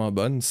est vraiment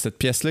bonne. Cette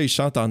pièce-là, ils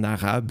chantent en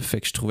arabe.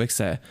 Fait que je trouvais que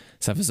ça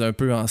faisait un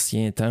peu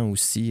ancien temps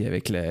aussi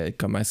avec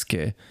comment est-ce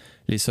que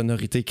les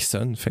sonorités qui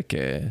sonnent. Fait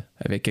que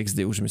avec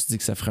XDO, je me suis dit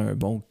que ça ferait un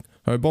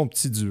bon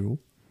petit duo.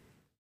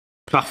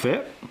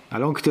 Parfait.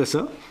 Allons écouter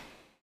ça.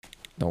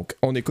 Donc,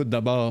 on écoute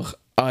d'abord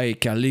I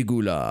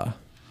Caligula,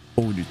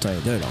 au lutin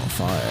de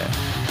l'enfer.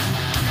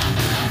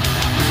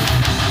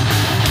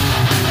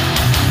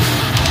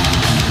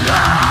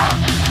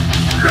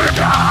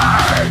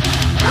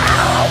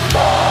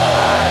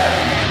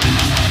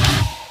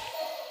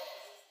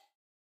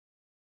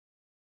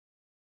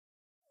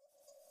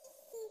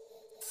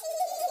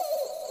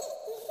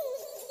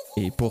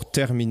 Et pour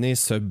terminer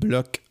ce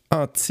bloc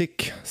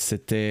antique,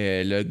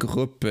 c'était le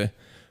groupe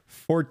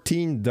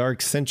 14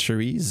 Dark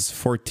Centuries,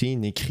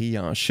 14 écrit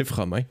en chiffres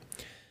romains.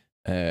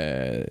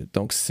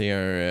 Donc c'est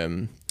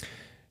un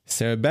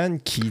band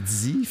qui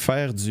dit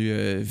faire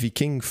du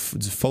viking,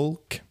 du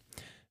folk,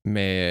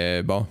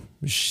 mais bon,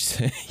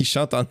 ils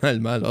chantent en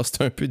allemand, alors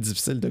c'est un peu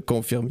difficile de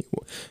confirmer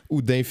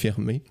ou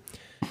d'infirmer.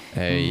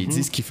 Ils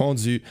disent qu'ils font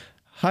du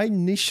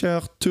Heidnischer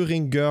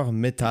Thüringer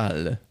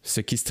Metal,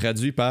 ce qui se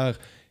traduit par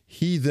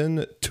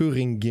Heathen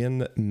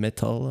Thuringen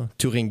Metal.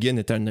 Thuringen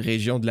est une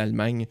région de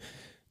l'Allemagne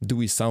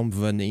d'où ils semblent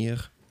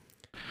venir.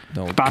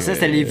 Donc, Je pensais que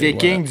c'était les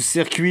Vikings voilà. du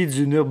circuit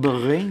du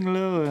Nürburgring,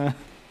 là.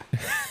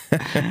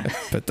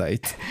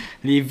 Peut-être.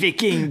 Les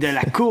Vikings de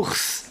la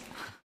course.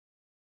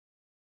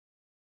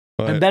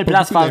 Ouais, Une belle pas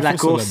place pour beaucoup faire de la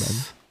d'infos sur le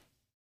course.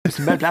 C'est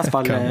une belle place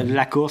pour faire de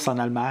la course en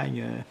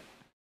Allemagne.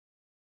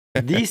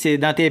 Dis, c'est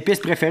dans tes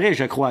pistes préférées,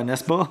 je crois,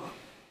 n'est-ce pas?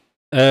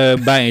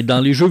 Ben, dans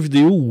les jeux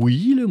vidéo,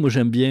 oui. Là. Moi,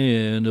 j'aime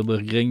bien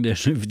Nürburgring de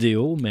jeux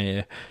vidéo,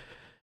 mais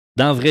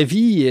dans la vraie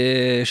vie,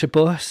 je sais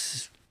pas.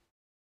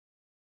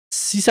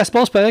 Si ça se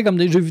passe pareil comme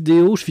des jeux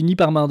vidéo, je finis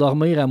par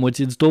m'endormir à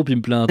moitié du tour puis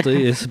me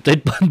planter. C'est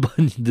peut-être pas une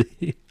bonne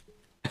idée.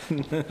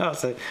 Non,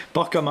 c'est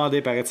pas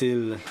recommandé,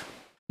 paraît-il.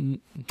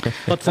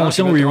 Pas de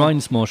fonction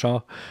rewind sur mon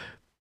char.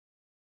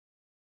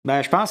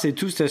 Ben, je pense que c'est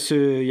tout.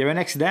 Il y avait un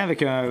accident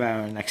avec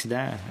un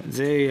accident.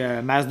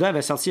 Mazda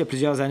avait sorti il y a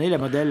plusieurs années le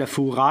modèle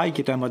Fous,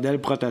 qui est un modèle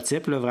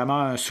prototype, là, vraiment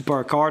un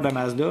supercar de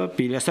Mazda.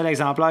 Puis le seul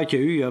exemplaire qu'il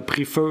y a eu, il a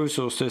pris feu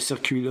sur ce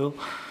circuit-là.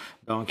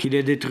 Donc, il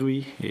est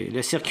détruit. Et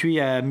le circuit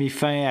a mis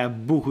fin à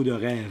beaucoup de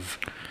rêves.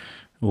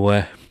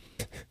 Ouais.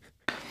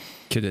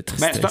 Que de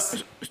Ben,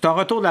 tristesse. c'est un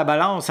retour de la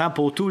balance hein,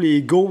 pour tous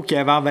les go qui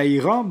avaient envahi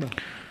Rome.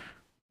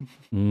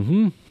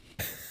 Mm-hmm.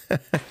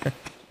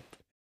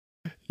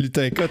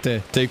 Lutinka,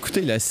 t'as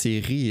écouté la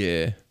série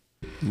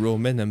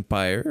Roman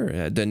Empire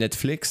de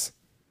Netflix?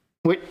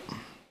 Oui.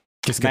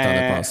 Qu'est-ce que t'en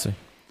as pensé?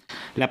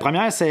 La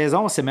première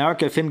saison, c'est meilleur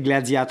que le film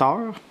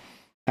Gladiator.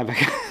 Avec...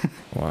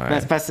 Ouais.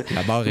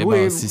 La barre est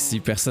basse ici,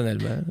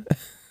 personnellement.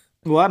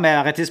 Ouais, mais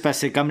arrêtez, c'est parce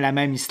que c'est comme la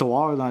même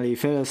histoire dans les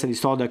faits. Là, c'est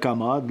l'histoire de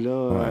Commode.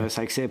 Là. Ouais.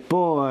 C'est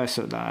pas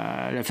ça.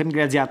 Le film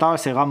Gladiator,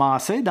 c'est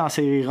romancé. Dans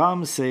série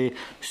Rome, c'est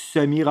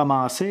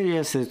semi-romancé.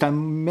 Là. C'est un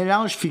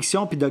mélange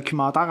fiction puis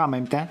documentaire en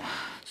même temps.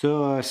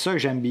 Ça que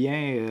j'aime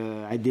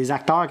bien. Avec des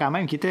acteurs quand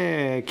même qui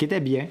étaient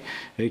bien,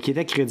 qui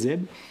étaient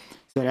crédibles.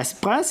 La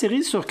première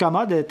série sur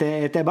Commode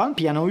était bonne,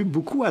 puis il y en a eu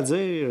beaucoup à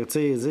dire.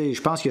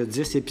 Je pense qu'il y a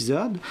 10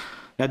 épisodes.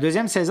 La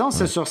deuxième saison,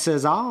 c'est sur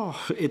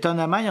César.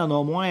 Étonnamment, il y en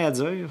a moins à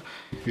dire.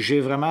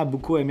 J'ai vraiment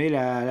beaucoup aimé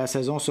la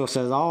saison sur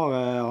César.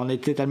 On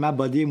était tellement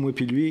bodés, moi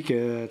puis lui,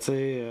 que,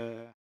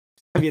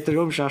 il vient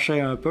toujours me chercher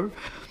un peu.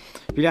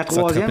 Puis la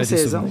troisième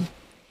saison...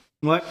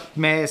 Ouais,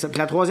 mais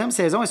la troisième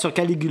saison est sur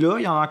Caligula.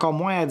 Il y en a encore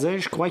moins à dire.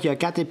 Je crois qu'il y a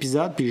 4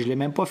 épisodes, puis je l'ai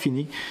même pas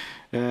fini.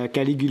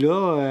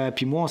 Caligula,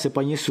 puis moi, on s'est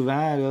pogné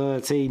souvent. Là,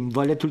 il me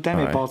volait tout le temps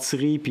mes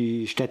pâtisseries,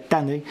 puis j'étais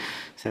tanné.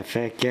 Ça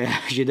fait que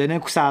j'ai donné un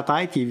coup sur la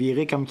tête, il est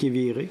viré comme qu'il est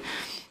viré.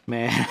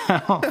 Mais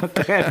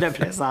trêve de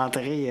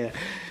plaisanterie.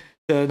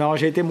 Non,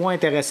 j'ai été moins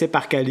intéressé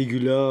par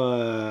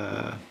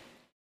Caligula.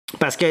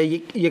 Parce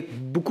qu'il y a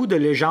beaucoup de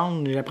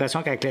légendes, j'ai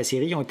l'impression qu'avec la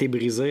série, ils ont été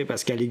brisées.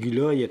 Parce que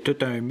Caligula, il y a tout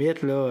un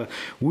mythe. Là.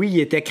 Oui, il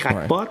était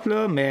crackpot,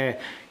 là, mais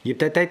il est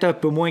peut-être un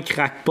peu moins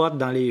crackpot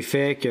dans les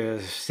faits que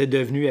c'est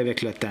devenu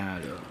avec le temps.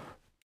 Là.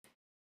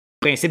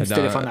 Principe du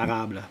téléphone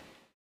arabe. Là.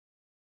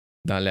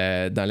 Dans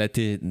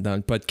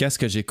le podcast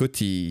que j'écoute,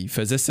 il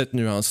faisait cette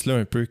nuance-là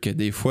un peu que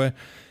des fois,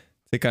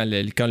 quand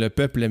le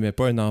peuple n'aimait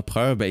pas un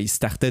empereur, ben il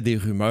startait des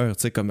rumeurs,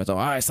 comme mettons,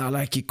 ça a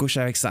l'air qu'il couche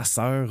avec sa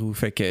sœur ou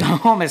fait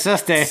que. Non, mais ça,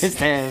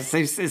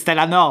 c'était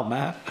la norme,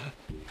 hein?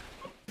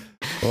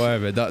 Ouais,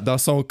 mais dans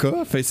son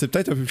cas, c'est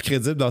peut-être un peu plus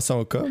crédible dans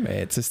son cas,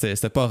 mais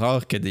c'était pas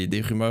rare que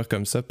des rumeurs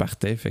comme ça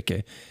partaient, fait que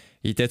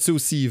Il était-tu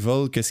aussi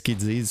evil que ce qu'ils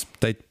disent?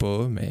 Peut-être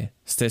pas, mais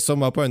c'était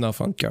sûrement pas un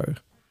enfant de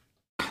cœur.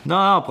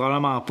 Non,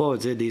 probablement pas.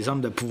 Des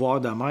hommes de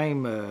pouvoir de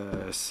même,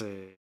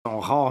 sont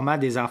rarement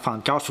des enfants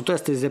de cœur. Surtout à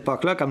ces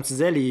époques-là, comme tu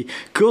disais, les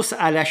courses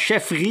à la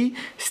chefferie,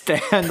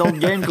 c'était un autre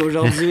game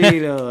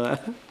qu'aujourd'hui. Là.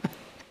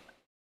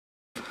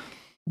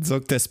 Disons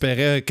que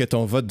t'espérais que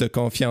ton vote de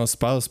confiance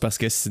passe parce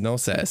que sinon,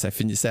 ça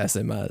finissait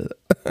assez mal.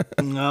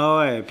 Ah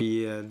ouais,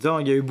 puis disons,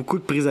 il y a eu beaucoup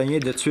de prisonniers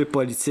de tués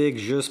politiques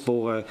juste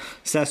pour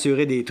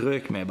s'assurer des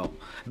trucs, mais bon.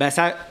 Ben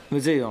ça,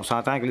 on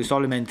s'entend que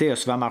l'histoire de l'humanité a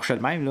souvent marché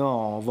de même, là.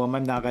 On voit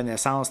même dans la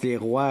Renaissance, les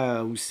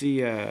rois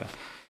aussi.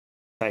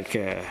 Fait que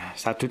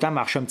ça a tout le temps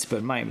marché un petit peu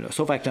de même, là.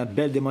 Sauf avec notre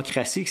belle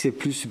démocratie que c'est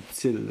plus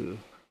subtil.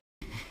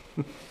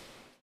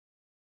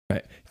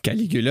 Ouais.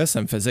 Caligula,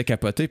 ça me faisait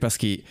capoter parce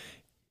qu'il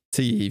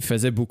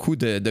faisait beaucoup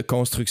de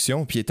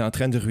construction puis il était en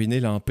train de ruiner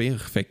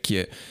l'Empire. Fait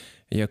qu'il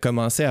a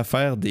commencé à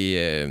faire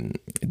des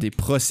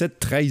procès de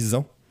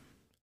trahison.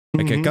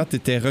 Fait que quand tu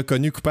étais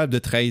reconnu coupable de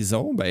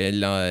trahison, ben,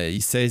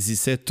 il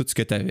saisissait tout ce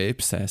que tu avais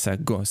puis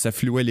ça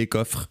flouait les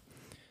coffres.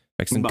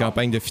 Fait que c'est une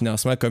campagne de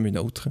financement comme une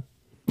autre.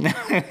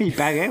 Il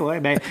paraît, ouais.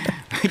 Ben,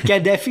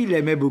 Kadhafi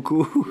l'aimait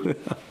beaucoup.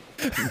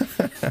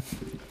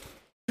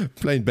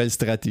 Plein de belles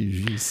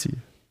stratégies ici.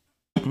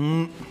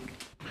 Il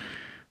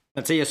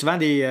y a souvent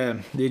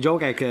des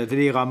jokes avec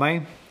les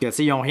Romains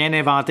que ils n'ont rien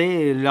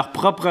inventé. Leur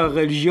propre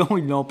religion,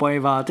 ils ne l'ont pas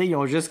inventée. Ils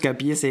ont juste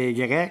copié ces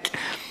Grecs.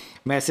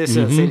 Mais c'est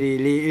ça.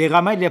 Les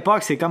Romains de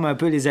l'époque, c'est comme un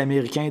peu les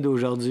Américains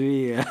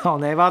d'aujourd'hui. On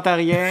n'invente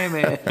rien,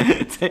 mais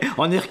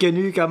on est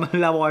reconnu comme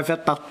l'avoir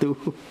fait partout.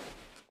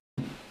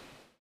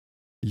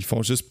 Ils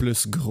font juste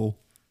plus gros.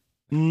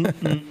 Ben,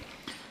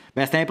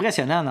 c'est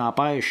impressionnant,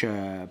 n'empêche,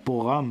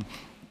 pour Rome.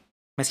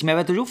 Mais ce qui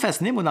m'avait toujours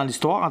fasciné, moi, dans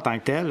l'histoire en tant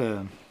que tel,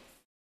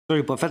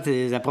 j'ai pas fait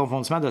des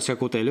approfondissements de ce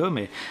côté-là,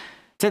 mais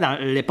dans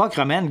l'époque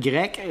romaine,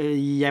 grecque,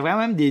 il y avait quand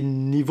même des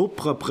niveaux de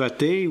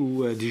propreté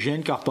ou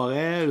d'hygiène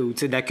corporelle ou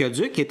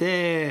d'aqueduc qui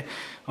étaient...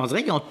 On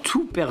dirait qu'ils ont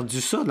tout perdu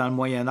ça dans le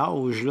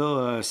Moyen-Âge.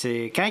 Là.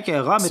 C'est quand que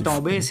Rome est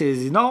tombé, c'est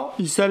dit non,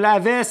 ils se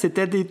lavaient,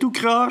 c'était des tout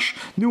croches.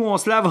 Nous, on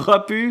se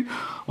lavera plus.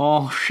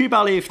 On chie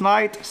par les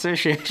fenêtres.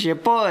 Je sais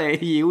pas,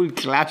 il est où le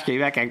clash qu'il y a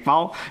eu à quelque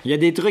part. Il y a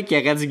des trucs qu'il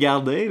aurait dû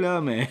garder,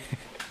 là, mais...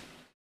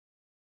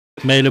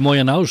 Mais le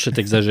Moyen-Âge, c'est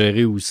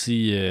exagéré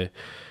aussi.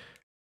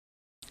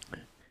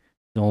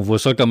 On voit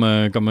ça comme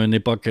une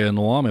époque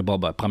noire, mais bon,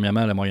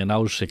 premièrement, le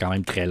Moyen-Âge, c'est quand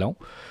même très long.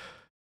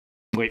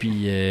 Oui.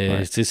 Puis,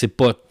 c'est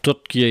pas tout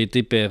qui a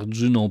été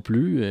perdu non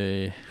plus,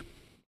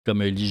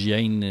 comme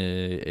l'hygiène,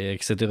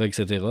 etc.,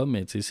 etc.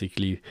 Mais c'est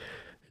que il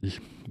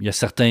y a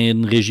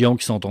certaines régions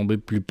qui sont tombées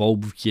plus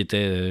pauvres qui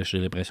étaient, j'ai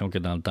l'impression, que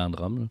dans le temps de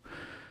Rome.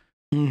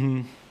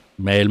 Mm-hmm.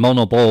 Mais le monde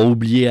n'a pas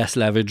oublié à se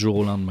laver du jour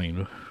au lendemain,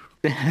 là.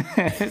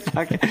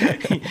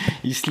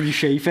 Ils se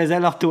lichaient, ils faisaient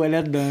leur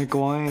toilette d'un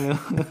coin, là.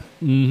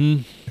 Mm-hmm.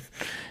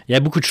 Il y a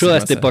beaucoup de chats à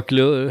cette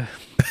époque-là.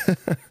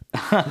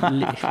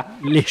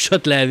 les chats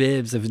te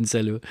lavaient, puis ça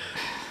finissait là.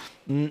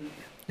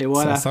 Et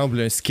voilà. Ça semble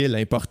un skill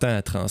important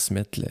à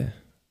transmettre,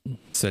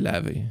 se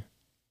laver.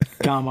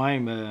 Quand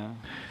même.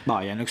 Bon,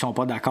 il y en a qui sont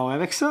pas d'accord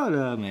avec ça,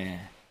 là, mais...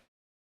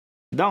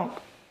 Donc,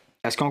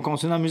 est-ce qu'on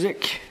continue en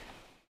musique?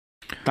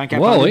 Tant qu'à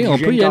parler on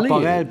peut y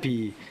corporelle,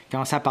 puis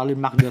commencer à parler de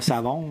marque de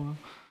savon. Hein.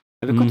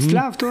 Avec quoi tu te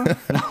laves, toi?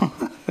 Non.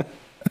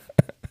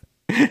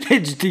 Du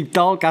Deep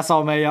Talk quand ils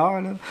sont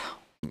meilleurs, là.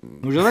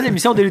 Aujourd'hui,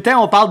 l'émission des lutins,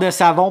 on parle de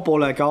savon pour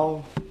le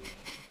corps.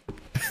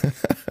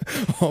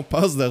 On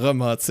passe de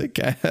romantique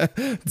à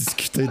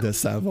discuter de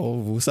savon,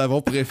 vos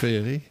savons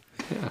préférés.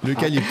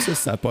 L'eucalyptus,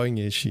 ça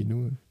pogne chez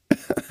nous.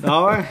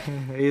 Ah ouais?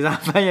 Les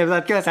enfants, il y a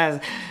besoin de quoi?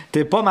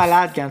 T'es pas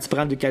malade quand tu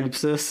prends de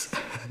l'eucalyptus.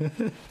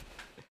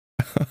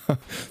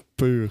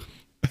 Pur.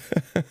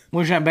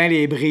 Moi, j'aime bien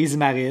les brises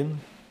marines.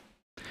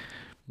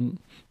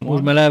 Moi,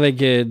 je me lave avec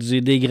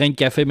des grains de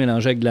café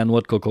mélangés avec de la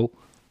noix de coco.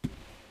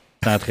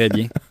 Je sens très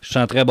bien. Je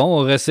sens très bon.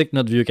 On recycle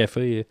notre vieux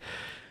café.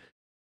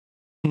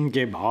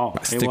 OK, bon.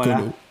 C'est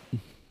écolo.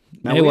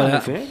 Ben oui, voilà. En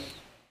effet.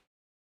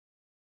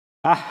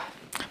 Ah!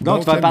 Donc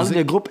tu vas parler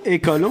de groupes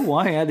écolos,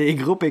 hein? Des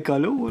groupes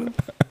écolos, là.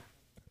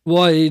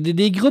 Ouais,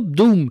 des groupes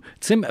Doom.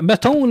 Tu sais,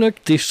 mettons là, que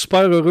t'es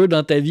super heureux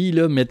dans ta vie,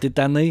 là, mais t'es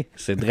tanné.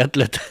 C'est direct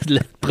le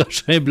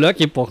prochain bloc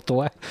est pour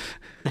toi.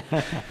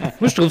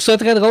 Moi, je trouve ça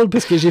très drôle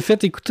parce que j'ai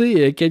fait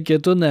écouter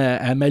quelques tunes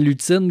à ma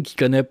lutine qui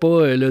connaît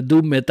pas le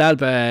doom metal.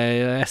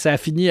 Ça a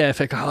fini, elle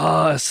fait que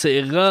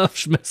c'est rough,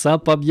 je me sens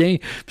pas bien.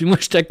 Puis moi,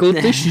 j'étais à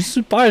côté, je suis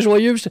super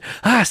joyeux.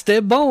 C'était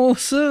bon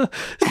ça,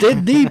 c'était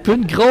deep,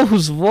 une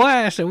grosse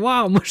voix.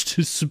 Wow, moi, je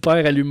suis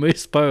super allumé,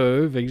 super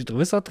heureux. Fait que j'ai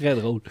trouvé ça très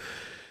drôle.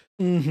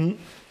 Mm-hmm.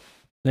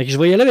 Donc, je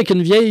vais y aller avec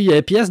une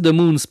vieille pièce de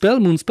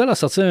Moonspell. Moonspell a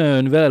sorti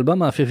un nouvel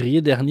album en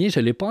février dernier. Je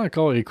l'ai pas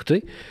encore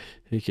écouté.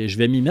 Et que je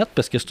vais m'y mettre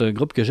parce que c'est un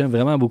groupe que j'aime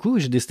vraiment beaucoup.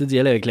 J'ai décidé d'y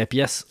aller avec la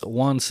pièce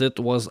Once It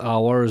Was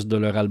Ours de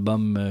leur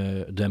album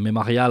de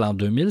Mémorial en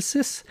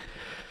 2006.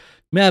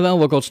 Mais avant, on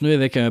va continuer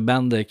avec un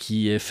band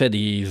qui fait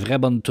des vraies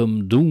bonnes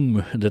tunes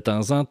Doom de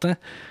temps en temps.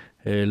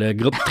 Le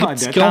groupe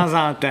Triptychon. De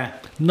temps en temps.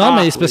 Non,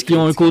 mais c'est parce qu'ils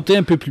ont un côté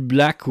un peu plus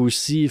black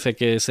aussi. Fait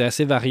que c'est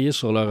assez varié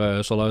sur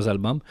leurs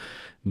albums.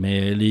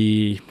 Mais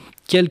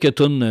quelques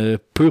tunes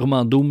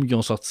purement Doom qui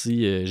ont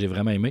sorti. J'ai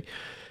vraiment aimé.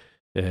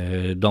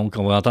 Donc,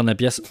 on va entendre la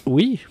pièce.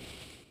 Oui.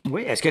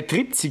 Oui, est-ce que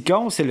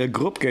Triptychon, c'est le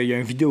groupe qu'il y a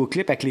un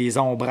vidéoclip avec les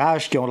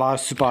ombrages qui ont l'air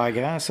super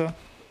grands, ça?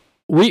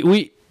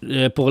 Oui.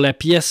 Pour la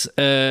pièce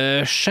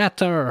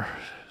Shatter,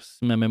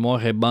 si ma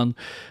mémoire est bonne.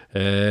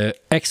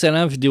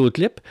 Excellent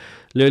vidéoclip.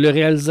 Le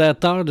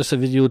réalisateur de ce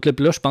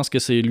vidéoclip-là, je pense que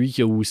c'est lui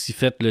qui a aussi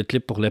fait le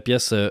clip pour la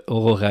pièce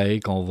Aurorae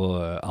qu'on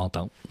va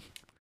entendre.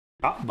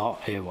 Ah, bon,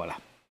 et voilà.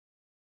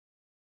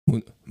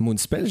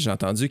 Moonspell, j'ai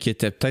entendu qu'ils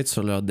étaient peut-être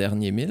sur leur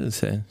dernier 1000.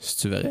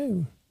 C'est-tu vrai?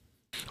 Ou...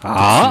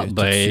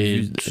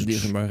 Ben... des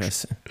rumeurs à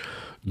ça.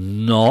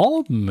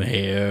 Non,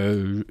 mais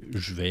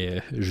je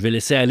vais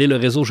laisser aller le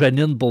réseau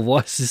Janine pour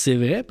voir si c'est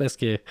vrai, parce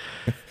que...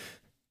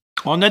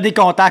 On a des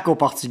contacts au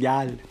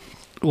Portugal.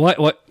 Ouais.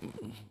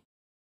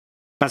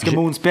 Parce que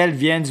Moonspell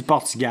vient du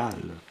Portugal.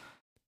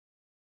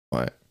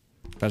 Ouais.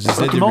 Parce que je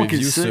disais des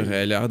reviews sur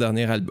leur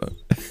dernier album.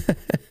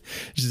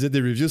 Je disais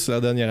des reviews sur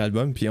leur dernier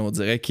album, puis on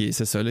dirait que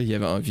c'est ça, là, ils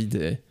avaient envie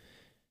de...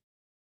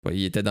 Ouais,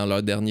 ils étaient dans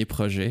leur dernier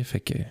projet, fait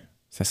que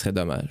ça serait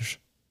dommage.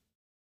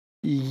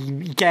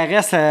 Ils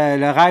caressent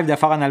le rêve de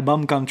faire un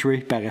album country,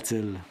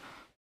 paraît-il.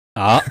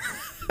 Ah!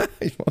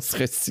 Ils vont se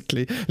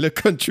recycler. Le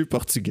country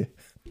portugais.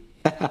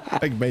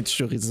 Avec ben de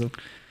chorizo.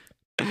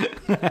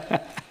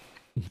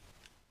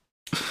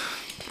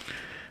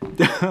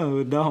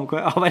 Donc,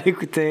 on va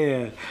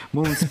écouter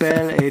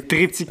Moonspell et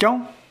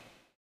Triptychon.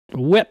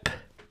 Wep!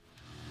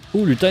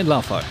 Ou Lutin de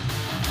l'enfer.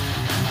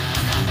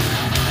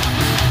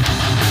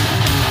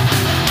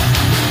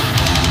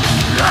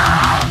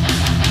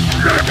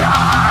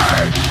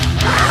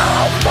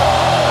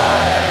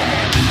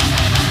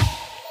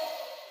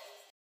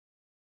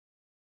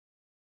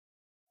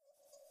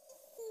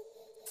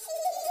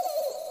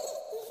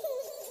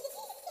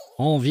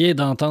 On vient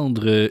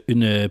d'entendre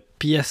une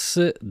pièce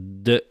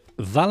de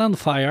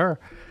Valenfire.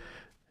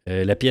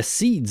 La pièce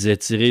Seeds est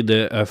tirée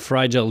de A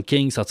Fragile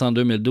King, sorti en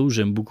 2012.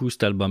 J'aime beaucoup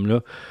cet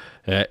album-là.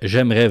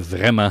 J'aimerais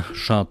vraiment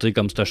chanter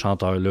comme ce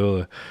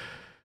chanteur-là.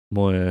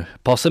 Moi,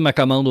 passer ma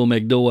commande au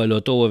McDo à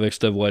l'auto avec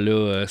cette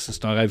voix-là,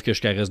 c'est un rêve que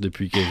je caresse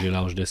depuis que j'ai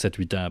l'âge de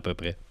 7-8 ans à peu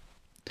près.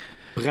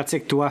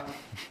 Pratique-toi.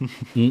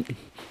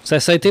 Ça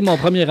a été mon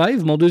premier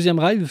rêve. Mon deuxième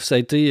rêve, ça a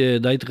été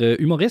d'être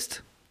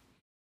humoriste.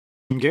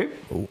 OK.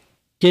 Oh.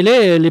 Quelle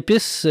est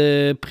l'épice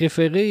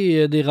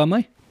préférée des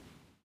Romains?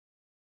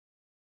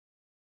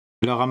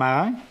 Le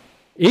romarin?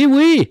 Eh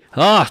oui!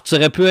 Ah, tu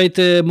aurais pu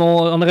être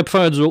on aurait pu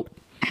faire un duo.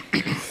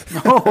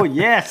 Oh,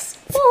 yes!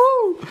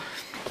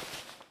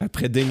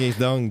 Après Ding et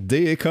Dong,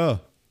 D&K.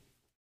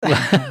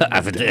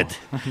 Ah, peut-être.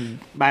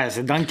 Ben,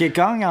 c'est Donkey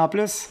Kong en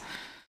plus.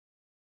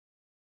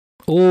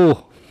 Oh!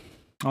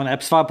 On aurait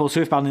pu se faire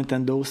poursuivre par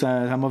Nintendo. C'est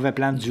un mauvais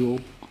plan de duo.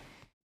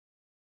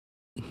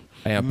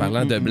 Hey, en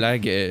parlant de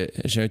blagues,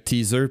 j'ai un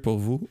teaser pour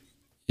vous.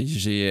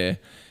 J'ai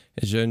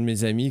un de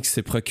mes amis qui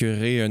s'est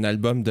procuré un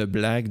album de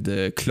blagues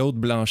de Claude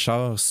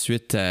Blanchard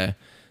suite à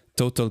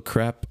Total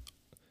Crap.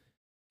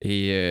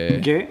 Et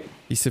OK.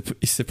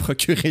 il s'est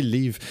procuré le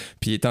livre,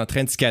 puis il est en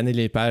train de scanner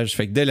les pages.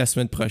 Fait que dès la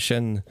semaine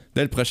prochaine,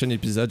 dès le prochain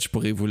épisode, je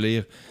pourrai vous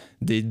lire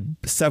des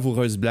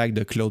savoureuses blagues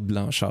de Claude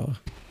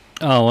Blanchard.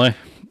 Ah ouais.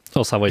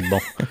 Oh, ça va être bon.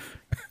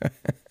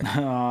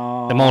 C'est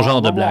mon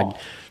genre de blague.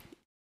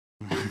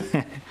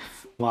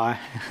 Ouais.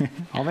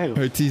 On verra.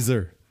 Un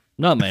teaser.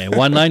 Non, mais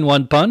One Line,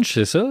 One Punch,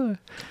 c'est ça?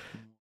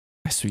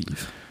 À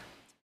suivre.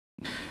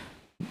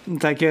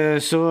 Fait que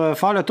sur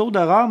faire le tour de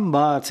Rome,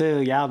 bah, tu sais,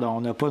 regarde,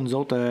 on n'a pas, nous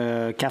autres,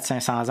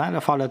 400-500 ans,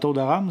 là, faire le tour de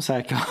Rome.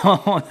 Ça,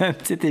 on a une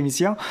petite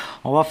émission.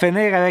 On va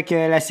finir avec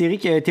la série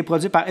qui a été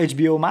produite par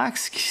HBO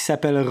Max, qui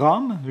s'appelle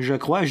Rome, je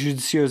crois,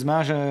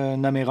 judicieusement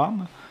nommé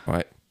Rome.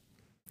 Ouais.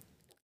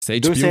 C'est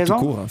Deux HBO saisons?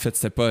 tout court, en fait.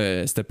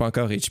 C'était pas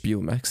encore HBO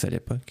Max à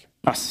l'époque.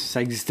 Ah, ça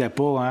n'existait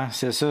pas, hein.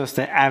 C'est ça,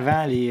 c'était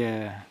avant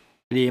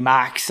les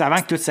Max,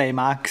 avant que tout ça ait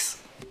Max.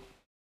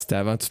 C'était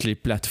avant toutes les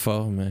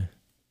plateformes.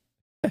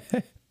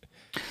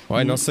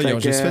 Ouais, non, ça, ils ont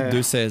juste fait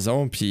 2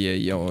 saisons, puis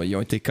ils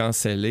ont été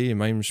cancellés,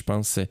 même, je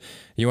pense.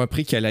 Ils ont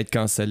appris qu'elle allait être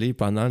cancellée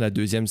pendant la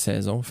 2e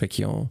saison, fait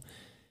qu'ils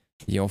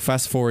ont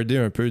fast-forwardé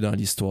un peu dans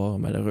l'histoire,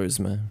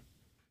 malheureusement.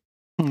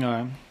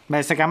 Ouais.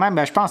 Ben, c'est quand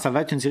même, je pense que ça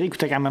va être une série qui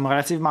coûtait quand même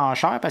relativement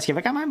cher, parce qu'il y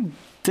avait quand même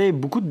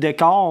beaucoup de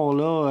décors,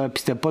 là, puis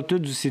c'était pas tout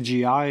du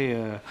CGI.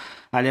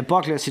 À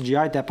l'époque, le CGI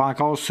n'était pas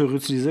encore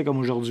surutilisé comme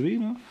aujourd'hui,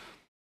 là.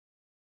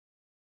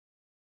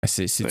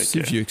 C'est si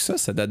vieux que ça?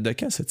 Ça date de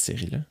quand, cette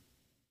série-là?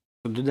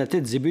 Ça doit dater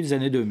du début des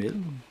années 2000.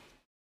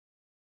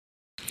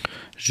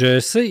 Je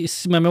sais,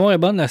 si ma mémoire est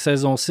bonne, la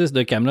saison 6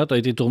 de Kaamelott a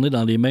été tournée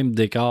dans les mêmes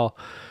décors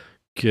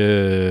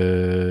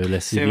que la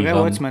série. C'est vrai,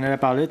 Rome. ouais, tu m'en avais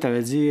parlé, tu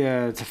avais dit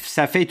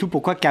ça fait et tout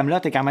pourquoi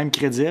Kaamelott est quand même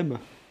crédible.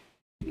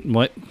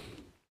 Ouais.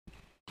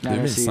 Dans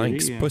 2005,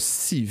 série, c'est pas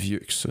si vieux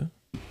que ça.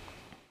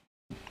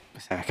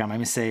 Ça fait quand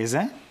même 16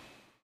 ans.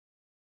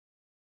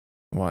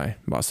 Ouais,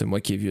 bon, c'est moi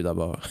qui est vieux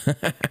d'abord.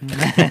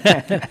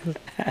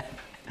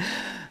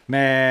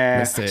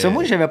 Mais ça,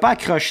 moi, j'avais pas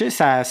accroché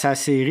sa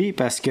série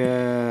parce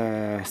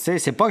que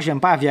c'est pas que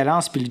j'aime pas la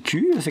violence puis le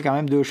cul. C'est quand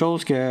même deux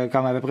choses que,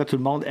 comme à peu près tout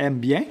le monde aime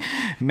bien.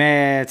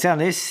 Mais, tu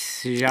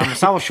sais, j'aime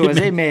ça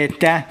choisir mes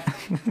temps.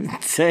 Tu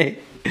sais.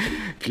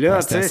 Puis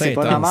là, tu sais, c'est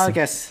pas normal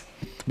que...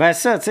 Ben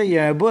ça, tu sais, il y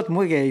a un bout,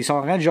 moi, ils sont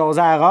en train de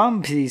jaser à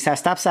Rome, puis ça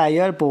se tape sa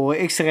gueule pour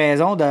X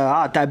raison de «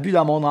 Ah, t'as bu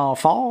dans mon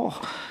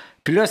amphore ».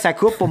 Puis là, ça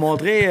coupe pour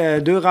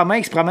montrer deux Romains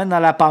qui se promènent dans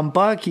la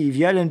pampa, qui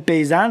violent une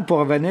paysanne pour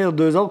revenir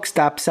deux autres qui se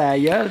tapent sa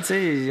gueule,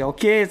 tu sais.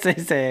 OK, tu sais,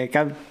 c'est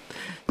comme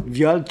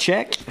viol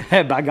check,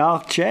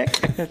 bagarre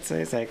check, tu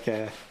sais, c'est que...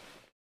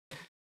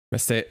 Mais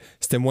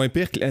c'était moins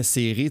pire que la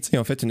série, tu sais, ils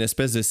ont fait une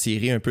espèce de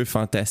série un peu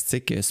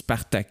fantastique,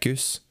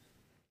 Spartacus,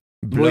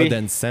 Blood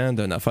and Sand,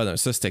 une affaire,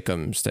 ça c'était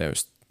comme, c'était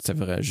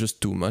vraiment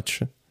juste too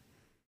much.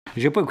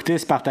 J'ai pas écouté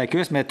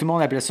Spartacus, mais tout le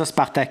monde appelait ça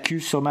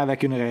Spartacus, sûrement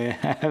avec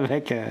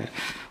avec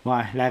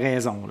la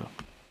raison. Là.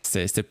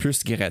 C'était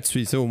plus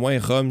gratuit. Ça, au moins,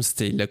 Rome,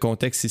 le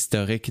contexte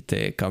historique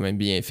était quand même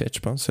bien fait, je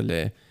pense.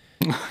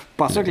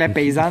 Pas sûr que la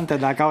paysanne était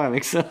d'accord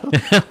avec ça.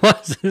 Ouais,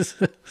 c'est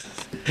ça.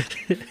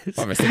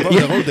 Ouais, mais c'était pas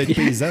drôle d'être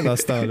paysan dans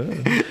ce temps-là.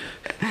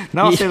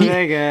 Non, c'est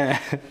vrai que...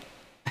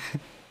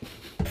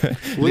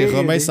 Les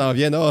Romains s'en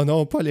viennent. Oh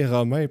non, pas les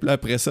Romains. Puis là,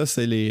 après ça,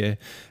 c'est les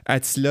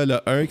Attila le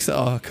 1 qui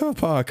ça. Oh,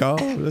 pas encore.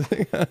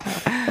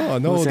 Oh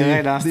non,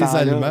 des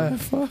Allemands.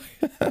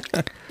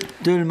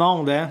 Tout le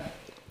monde, hein.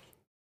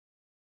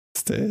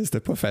 C'était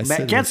pas facile.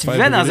 Ben, quand tu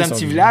vivais dans un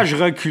petit village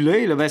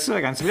reculé, là, ben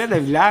ça, quand tu vivais dans un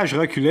village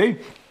reculé,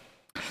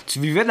 tu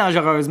vivais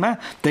dangereusement.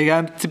 T'es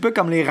un petit peu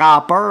comme les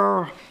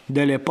rappeurs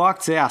de l'époque,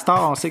 tu sais. À cette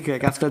heure, on sait que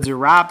quand tu fais du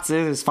rap, tu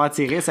sais, se faire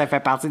tirer, ça fait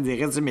partie des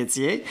risques du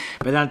métier.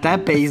 Mais dans le temps,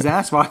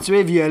 paysan, se faire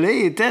tuer,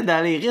 violer, était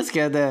dans les risques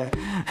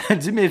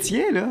du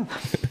métier, là.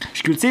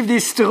 Je cultive des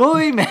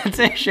citrouilles, mais tu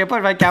sais, je sais pas,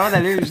 je vais être capable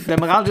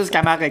de me rendre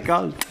jusqu'à ma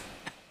récolte.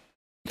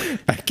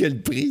 À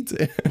quel prix, tu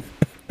sais?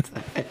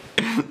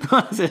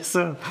 C'est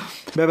ça.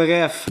 Mais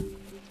bref,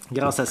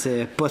 grâce à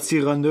ces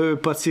potironneux,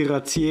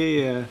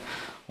 potirotiers,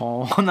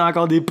 on a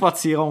encore des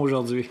potirons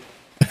aujourd'hui.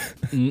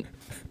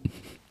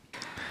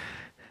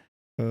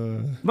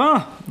 Bon,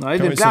 on a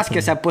des places que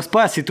ça pousse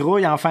pas à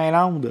citrouille en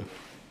Finlande.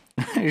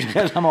 Je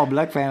reste dans mon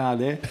bloc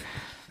finlandais.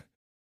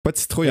 Pas de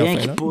citrouille en Finlande?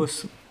 Rien qui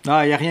pousse.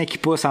 Non, il n'y a rien qui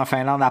pousse en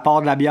Finlande. À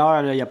part de la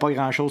bière, il n'y a pas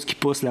grand-chose qui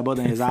pousse là-bas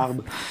dans les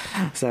arbres.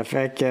 Ça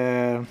fait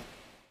que...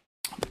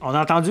 On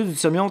a entendu du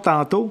Turmion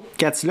tantôt,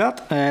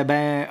 Catilotte.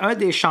 Un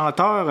des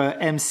chanteurs,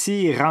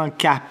 MC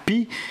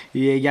Rankapi,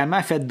 il a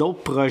également fait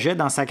d'autres projets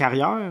dans sa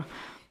carrière.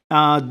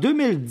 En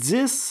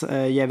 2010,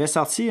 il avait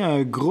sorti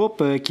un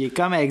groupe qui est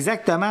comme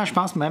exactement, je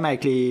pense même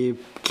avec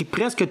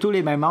presque tous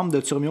les mêmes membres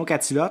de Turmion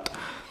Catilotte,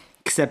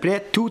 qui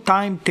s'appelait Two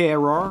Times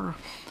Terror,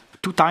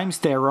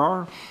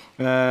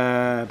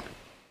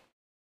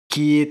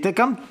 qui était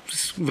comme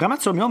vraiment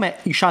Turmion, mais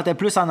il chantait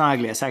plus en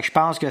anglais. Ça, je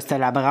pense que c'était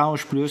la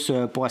branche plus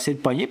pour essayer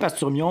de pogner, parce que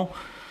Turmion,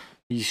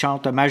 il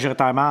chante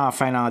majoritairement en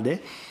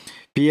finlandais.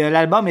 Puis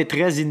l'album est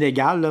très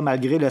inégal, là,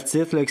 malgré le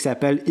titre là, qui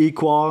s'appelle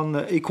Equal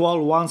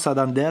One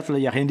Sudden Death. Il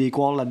n'y a rien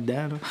d'equal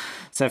là-dedans. Là.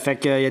 Ça fait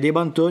qu'il y a des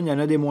bonnes tunes, il y en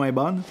a des moins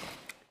bonnes.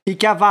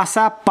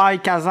 Ikavasa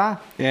Paikasa,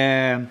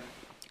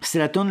 c'est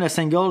la tune, le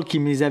single qui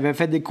me les avait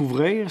fait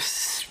découvrir.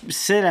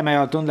 C'est la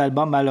meilleure tune de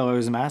l'album,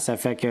 malheureusement. Ça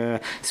fait que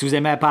si vous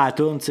n'aimez pas la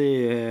tune,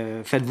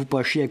 faites-vous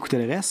pas chier à écouter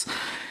le reste.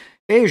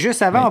 Et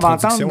juste avant, on va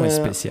entendre... L'introduction est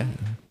spéciale.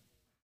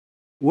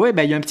 Oui,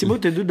 ben il y a un petit bout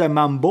de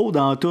mambo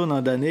dans le tour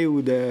d'un donné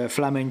ou de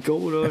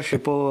flamenco, là, je sais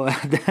pas.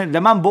 De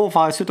mambo,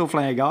 faire suite au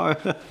flingueur.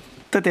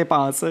 Tout est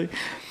pensé.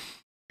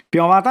 Puis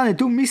on va entendre et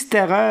tout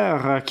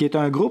Mystereur, qui est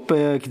un groupe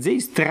qui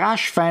dit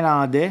trash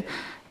finlandais.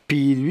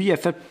 Puis lui, il a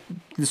fait,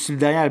 sur le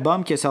dernier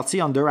album qui est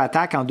sorti, Under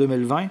Attack, en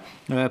 2020,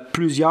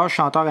 plusieurs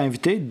chanteurs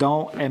invités,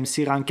 dont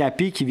MC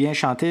Rankapi, qui vient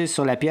chanter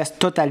sur la pièce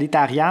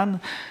Totalitarian.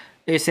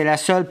 Et c'est la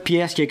seule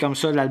pièce qui est comme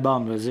ça de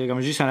l'album. Comme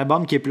je dis, c'est un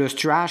album qui est plus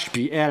trash,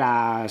 puis ça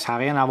n'a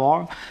rien à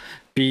voir.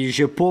 Puis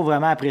j'ai pas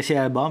vraiment apprécié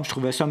l'album. Je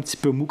trouvais ça un petit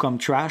peu mou comme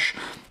trash.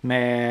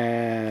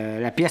 Mais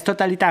la pièce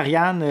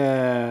Totalitarian,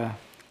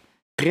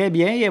 très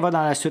bien. Et elle va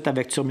dans la suite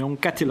avec Turmion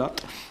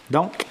Catilotte.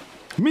 Donc,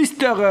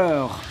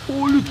 Mystereur,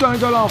 au lutin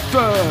de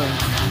l'enfer.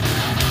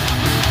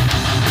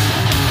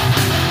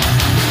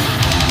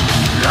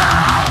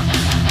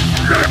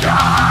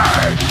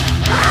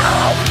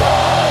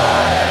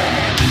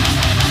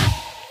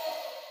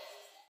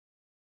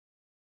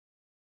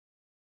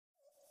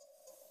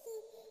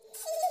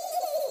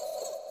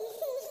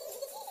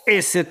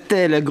 Et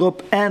c'était le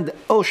groupe And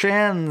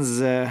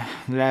Oceans,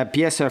 la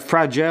pièce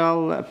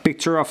Fragile,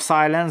 Picture of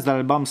Silence de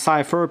l'album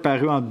Cypher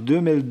paru en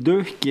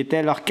 2002, qui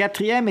était leur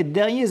quatrième et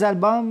dernier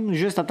album,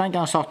 juste à temps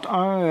qu'en sorte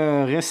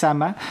un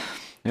récemment.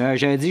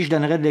 J'avais dit que je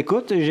donnerais de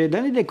l'écoute. J'ai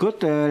donné de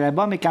l'écoute.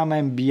 L'album est quand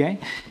même bien.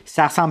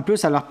 Ça ressemble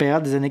plus à leur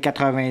période des années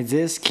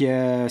 90,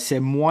 que c'est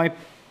moins...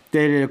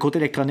 Le côté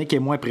électronique est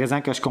moins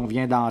présent que ce qu'on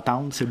vient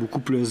d'entendre. C'est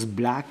beaucoup plus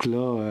black,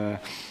 là.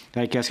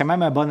 C'est quand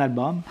même un bon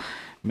album.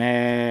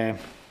 Mais...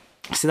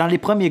 c'est dans les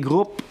premiers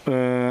groupes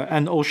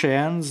And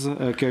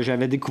Oceans que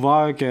j'avais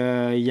découvert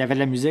qu'il y avait de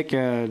la musique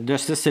de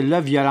ce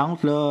style-là,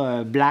 violente,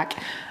 là, black,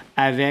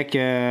 avec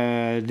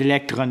de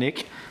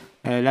l'électronique.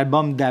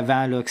 L'album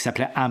d'avant là, qui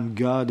s'appelait I'm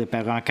God,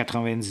 paru en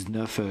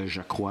 99,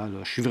 je crois.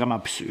 Je suis vraiment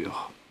plus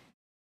sûr.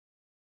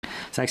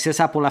 C'est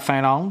ça pour la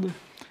Finlande.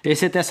 Et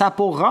c'était ça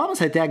pour Rome.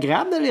 Ça a été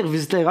agréable d'aller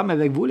revisiter Rome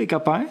avec vous, les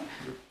copains.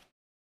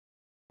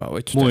 Ah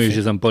ouais, moi, je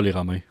les aime pas, les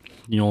Romains.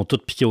 Ils ont tous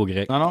piqué aux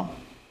Grecs. Non.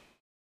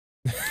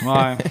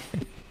 Ouais.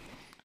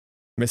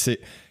 Mais c'est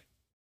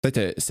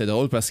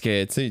drôle parce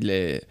que, tu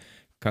sais,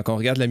 quand on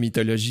regarde la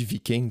mythologie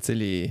viking, tu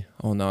sais,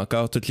 on a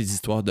encore toutes les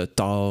histoires de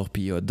Thor,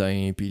 puis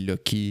Odin, puis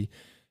Loki.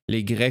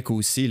 Les Grecs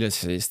aussi, là,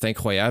 c'est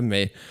incroyable,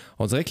 mais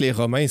on dirait que les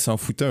Romains, ils s'en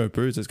foutaient un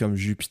peu. C'est comme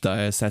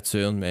Jupiter,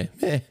 Saturne, mais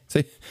tu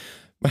sais,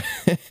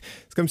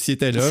 c'est comme s'ils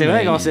étaient là. C'est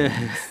vrai qu'on s'est...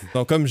 Ils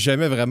n'ont comme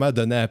jamais vraiment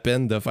donné la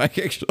peine de faire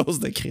quelque chose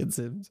de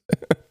crédible.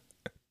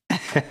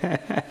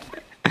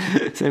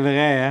 C'est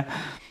vrai, hein?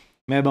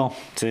 Mais bon,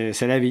 c'est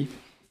la vie.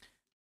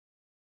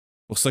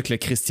 C'est pour ça que le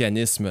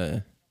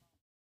christianisme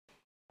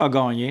a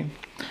gagné.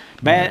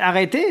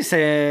 Arrêtez,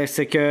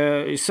 c'est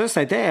que ça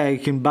a été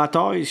avec une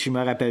bataille, si je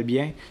me rappelle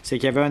bien. C'est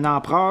qu'il y avait un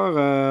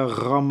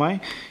empereur romain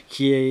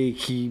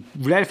qui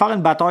voulait faire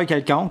une bataille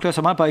quelconque, là,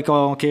 seulement pour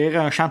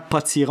conquérir un champ de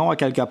potiron à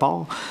quelque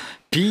part.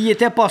 Puis il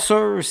était pas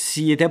sûr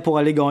s'il était pour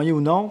aller gagner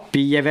ou non.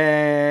 Puis il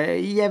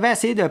avait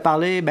essayé de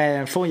parler,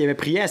 au fond, il avait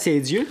prié à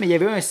ses dieux, mais il y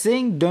avait un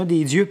signe d'un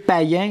des dieux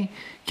païens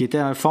qui était,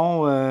 dans le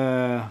fond,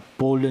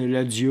 pour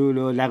le dieu,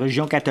 là, la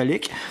religion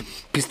catholique.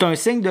 Puis c'est un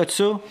signe de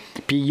ça.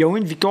 Puis ils ont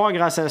eu une victoire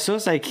grâce à ça.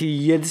 C'est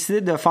qu'il a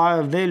décidé de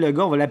faire venir le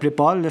gars, on va l'appeler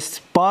Paul. Là.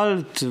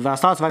 Paul, tu vas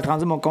être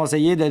rendu mon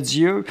conseiller de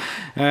Dieu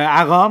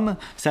à Rome.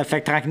 Ça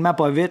fait que tranquillement,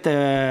 pas vite,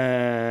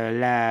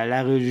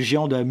 la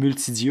religion de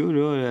multidieux,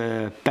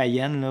 là,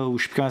 païenne, là, ou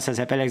je sais plus comment ça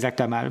s'appelle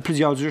exactement. Là.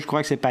 Plusieurs dieux, je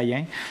crois que c'est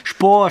païen. Je suis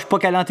pas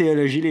calé en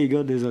théologie, les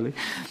gars, désolé.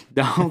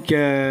 Donc,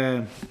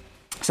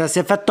 ça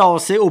s'est fait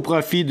tasser au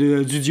profit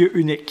du Dieu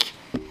unique.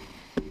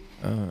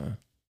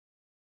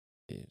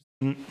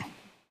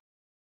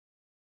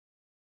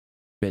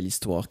 Belle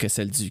histoire que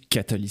celle du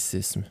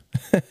catholicisme.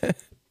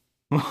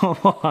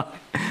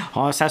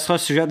 Ça sera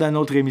sujet d'une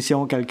autre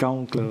émission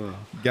quelconque. Là.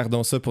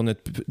 Gardons ça pour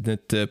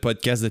notre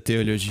podcast de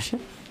théologie.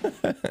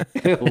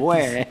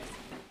 Ouais.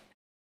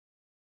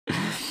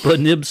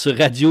 Disponible sur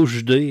Radio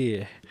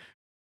Judée.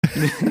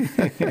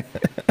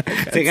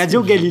 C'est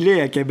Radio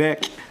Galilée à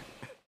Québec.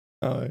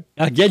 Ah ouais.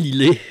 Ah,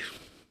 Galilée.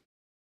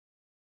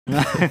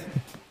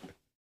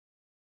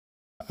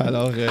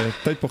 Alors,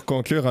 peut-être pour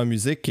conclure en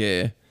musique,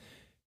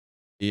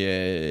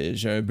 j'ai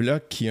un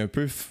bloc qui, un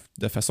peu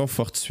de façon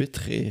fortuite,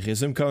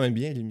 résume quand même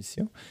bien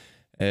l'émission.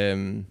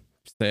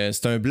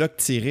 C'est un bloc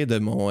tiré de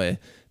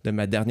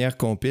ma dernière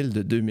compile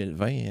de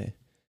 2020.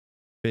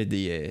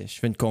 Je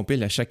fais une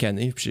compile à chaque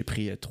année, puis j'ai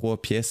pris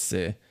 3 pièces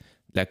de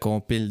la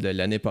compile de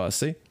l'année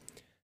passée.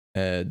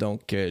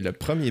 Donc, le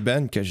premier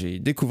band que j'ai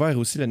découvert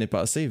aussi l'année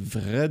passée,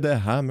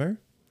 Vredehammer.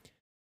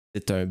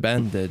 C'est un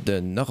band de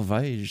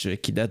Norvège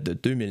qui date de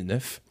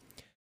 2009.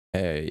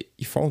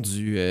 Ils font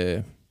du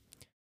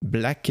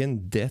Black and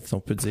Death, on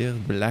peut dire,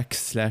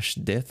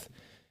 Black/Death.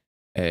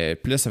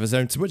 Puis là, ça faisait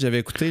un petit bout que j'avais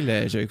écouté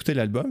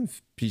l'album,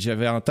 puis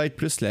j'avais en tête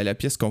plus la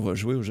pièce qu'on va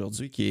jouer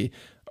aujourd'hui, qui est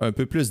un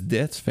peu plus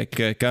Death. Fait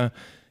que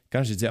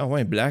quand j'ai dit « Ah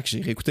ouais, Black »,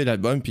 j'ai réécouté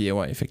l'album, puis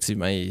ouais,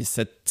 effectivement,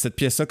 cette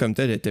pièce-là, comme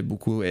telle, était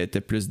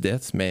plus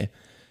Death, mais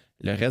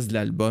le reste de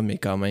l'album est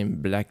quand même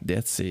Black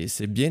Death.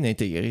 C'est bien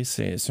intégré,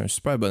 c'est un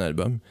super bon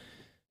album.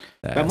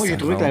 Moi, j'ai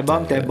trouvé que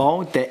l'album était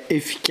bon, était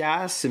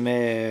efficace,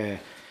 mais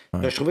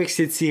ouais. Je trouvais que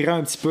c'est tiré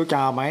un petit peu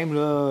quand même.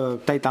 Là.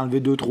 Peut-être enlever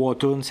 2-3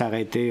 tunes, ça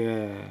aurait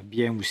été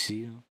bien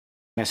aussi. Là.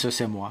 Mais ça,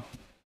 c'est moi.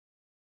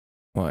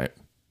 Ouais.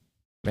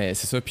 Mais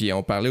c'est ça, puis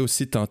on parlait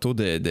aussi tantôt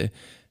de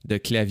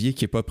clavier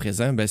qui n'est pas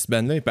présent. Ce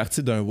band-là est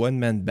parti d'un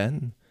one-man band.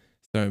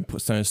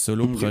 C'est un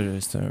solo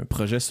c'est un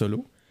projet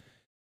solo.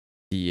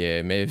 Puis,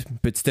 mais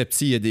petit à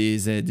petit, il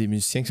y a des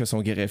musiciens qui se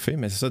sont greffés.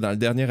 Mais c'est ça, dans le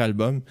dernier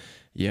album,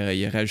 il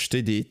a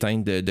rajouté des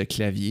teintes de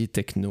clavier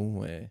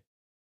techno.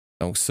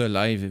 Donc ça,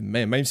 live,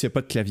 même s'il n'y a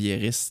pas de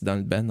claviériste dans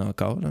le band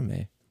encore, là,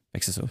 mais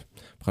c'est ça.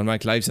 Probablement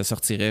que live, ça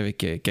sortirait avec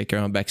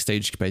quelqu'un en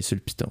backstage qui pèse sur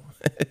le piton.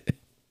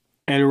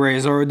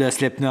 Hellraiser de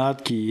Slipknot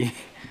qui...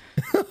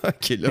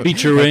 okay, là,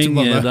 featuring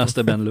dans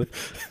cette band-là.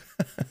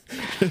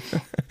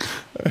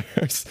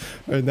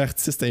 Un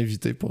artiste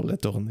invité pour la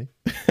tournée.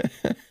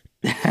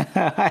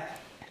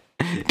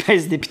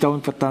 Pèse des pitons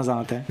de temps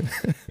en temps.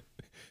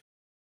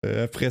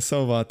 Après ça,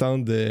 on va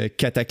entendre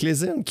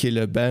Cataclysm, qui est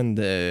le band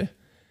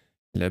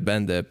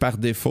par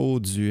défaut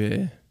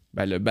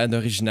le band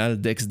original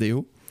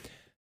d'XDO.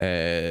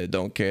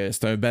 Donc,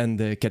 c'est un band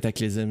de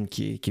Cataclysm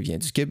qui vient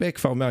du Québec,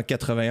 formé en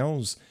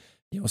 91.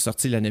 Ils ont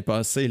sorti l'année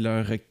passée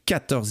leur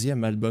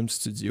 14e album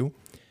studio.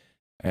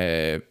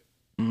 C'est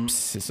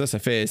ça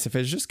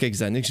fait juste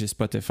quelques années que j'ai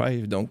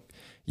Spotify. Donc,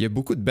 il y a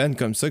beaucoup de bands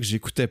comme ça que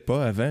j'écoutais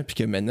pas avant, puis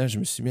que maintenant, je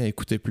me suis mis à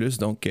écouter plus.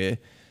 Donc,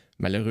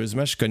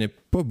 malheureusement, je connais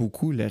pas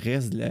beaucoup le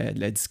reste de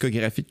la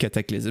discographie de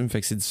Cataclysm.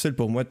 Fait que c'est difficile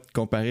pour moi de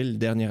comparer le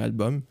dernier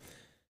album.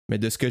 Mais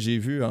de ce que j'ai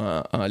vu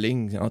en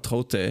ligne, entre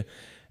autres,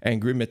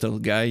 Angry Metal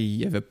Guy,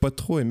 il avait pas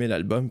trop aimé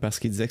l'album parce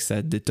qu'il disait que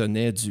ça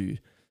détonnait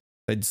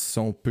fait du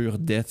son pur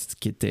death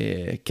qui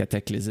était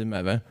Cataclysm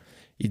avant.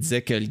 Il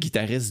disait que le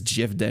guitariste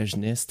Jeff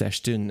Dagenet s'était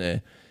acheté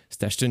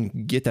une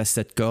guitare à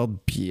 7 cordes,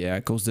 puis à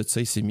cause de ça,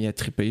 il s'est mis à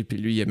triper. Puis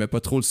lui, il aimait pas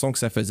trop le son que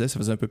ça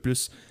faisait un peu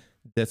plus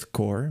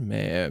deathcore.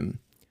 Mais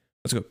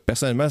en tout cas,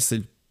 personnellement,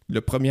 c'est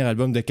le premier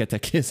album de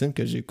Cataclysm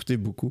que j'ai écouté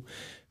beaucoup.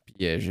 Puis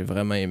j'ai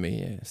vraiment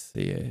aimé.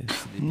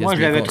 Moi,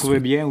 je l'avais trouvé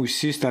bien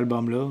aussi, cet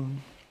album-là.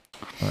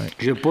 Ouais.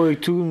 J'ai pas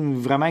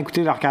vraiment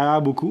écouté leur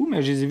carrière beaucoup,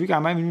 mais je les ai vus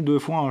quand même 1 ou 2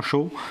 fois en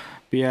show.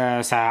 Puis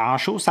en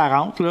show, ça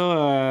rentre,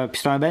 là.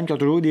 Puis c'est un band qui a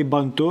toujours eu des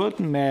bonnes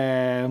toutes,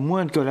 mais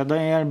moi, le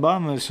dernier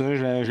album, ça,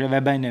 je l'avais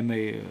bien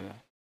aimé.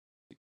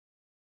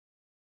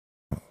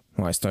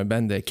 Ouais, c'est un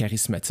band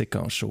charismatique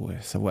en show.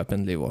 Ça vaut à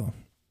peine de les voir.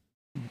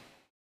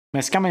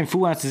 Mais c'est quand même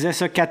fou, hein. Tu disais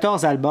ça,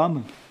 14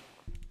 albums.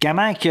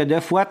 Comment que 2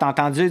 fois t'as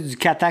entendu du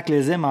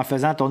Cataclysm en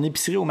faisant ton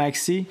épicerie au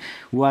Maxi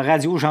ou à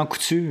Radio Jean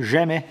Coutu?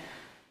 Jamais.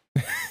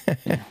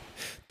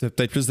 T'as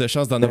peut-être plus de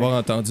chances d'en avoir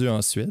entendu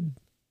en Suède.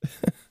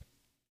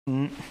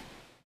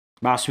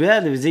 En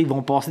Suède, ils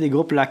vont passer des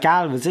groupes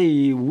locaux.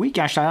 Oui,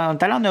 quand on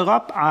est allé en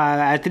Europe,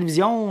 à la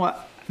télévision,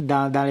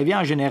 dans la vie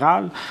en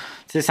général,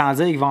 sans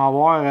dire qu'ils vont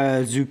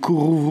avoir du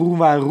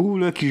Kourouvrou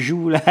là, qui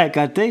joue là, à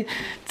côté,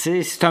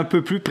 c'est un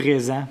peu plus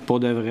présent pour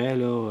de vrai.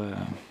 Là,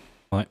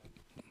 ouais.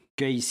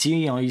 Que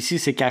ici,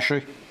 c'est caché.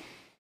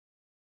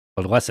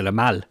 Pas le droit, c'est le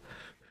mal.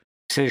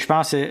 Je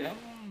pense que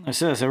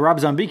c'est Rob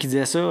Zombie qui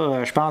disait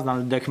ça, je pense, dans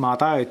le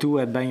documentaire et tout,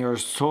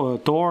 Banger's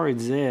Tour. Il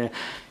disait.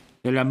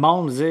 Le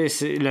monde disait,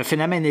 le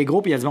phénomène est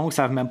gros, puis il y a du monde qui ne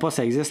savent même pas que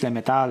ça existe, le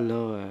métal.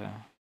 Là.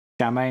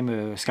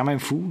 C'est quand même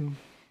fou.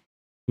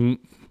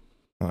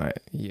 Ouais,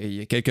 il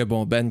y a quelques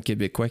bons bands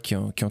québécois qui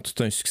ont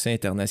tout un succès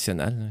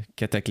international.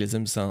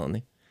 Cataclysm, ça en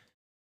est.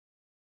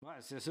 Ouais,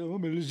 c'est ça.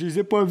 Mais je les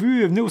ai pas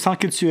vus venir au centre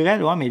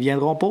culturel. Ouais, mais ils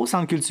viendront pas au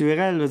centre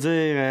culturel.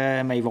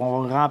 Mais ils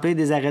vont remplir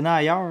des arénas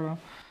ailleurs. Là.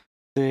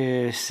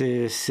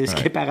 C'est ce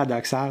qui est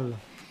paradoxal.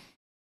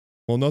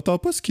 On n'entend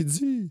pas ce qu'il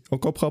dit. On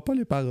comprend pas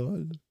les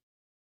paroles.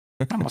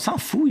 Non, on s'en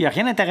fout, il n'y a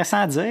rien d'intéressant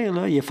à dire,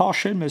 là. Il est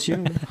fâché, le monsieur.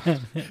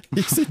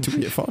 C'est tout,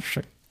 il est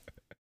fâché.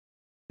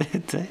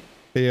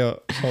 Et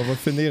on va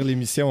finir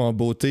l'émission en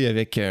beauté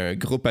avec un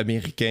groupe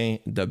américain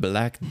de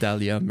Black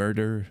Dahlia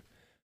Murder,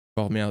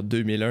 formé en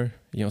 2001.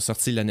 Ils ont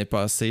sorti l'année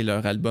passée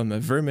leur album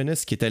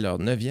Verminous, qui était leur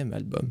 9e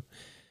album.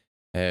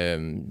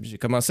 J'ai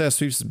commencé à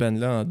suivre ce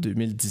band-là en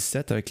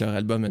 2017 avec leur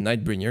album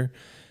Nightbringer.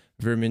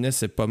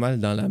 Verminous est pas mal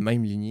dans la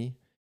même lignée.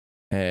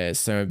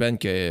 C'est un band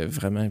que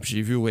vraiment,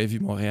 j'ai vu au Heavy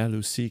Montréal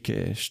aussi,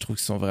 que je trouve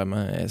qu'ils sont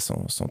vraiment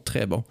sont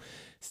très bons.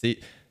 Ils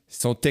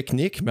sont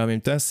techniques, mais en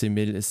même temps, c'est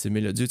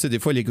mélodieux. Tu sais, des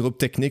fois, les groupes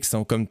techniques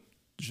sont comme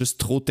juste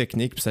trop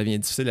techniques, puis ça devient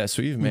difficile à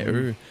suivre, mais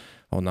eux,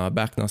 on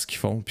embarque dans ce qu'ils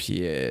font,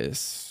 puis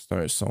c'est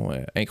un son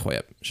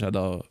incroyable.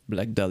 J'adore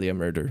Black Dahlia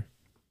Murder.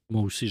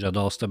 Moi aussi,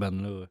 j'adore cette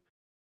band-là.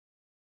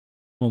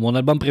 Bon, mon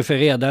album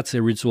préféré à date,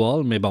 c'est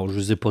Ritual, mais bon, je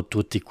les ai pas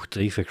tous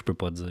écoutés, fait que je peux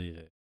pas dire.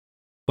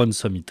 Pas une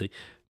sommité.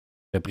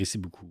 J'apprécie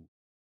beaucoup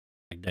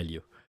Black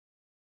Dahlia.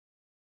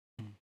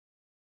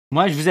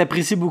 Moi, je vous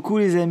apprécie beaucoup,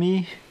 les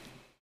amis.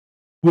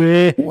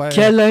 Ouais.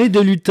 Câlin de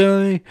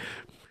lutin.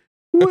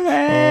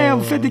 Ouais,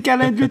 on fait des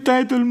câlins de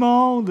lutin, tout le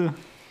monde.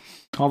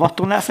 On va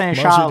retourner à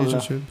Saint-Charles.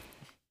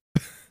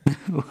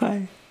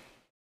 Ouais.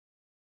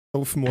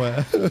 Sauf moi.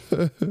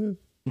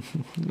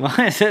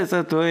 Ouais, c'est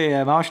ça,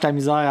 toi. Mange ta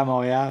misère à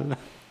Montréal.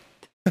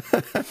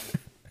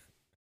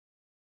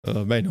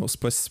 Ben non, c'est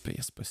pas si pire,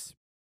 c'est pas si pire.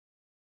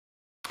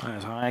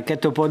 Ouais,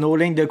 inquiète-toi pas, nos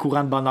lignes de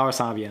courant de bonheur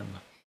s'en viennent.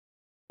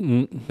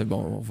 C'est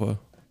bon,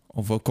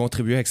 on va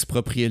contribuer à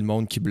exproprier le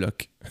monde qui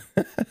bloque.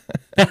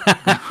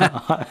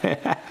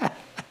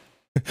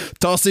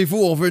 Tassez-vous,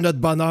 on veut notre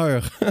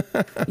bonheur.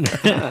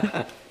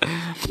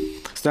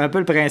 C'est un peu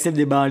le principe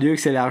des banlieues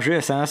qui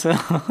s'élargissent, hein, ça?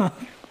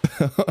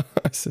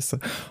 C'est ça.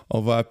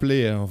 On va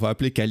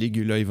appeler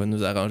Caligula, il va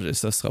nous arranger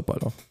ça, ce sera pas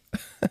long.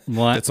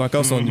 Ouais. As-tu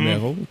encore son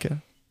numéro, OK?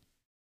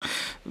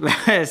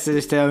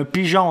 C'était un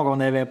pigeon qu'on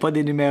n'avait pas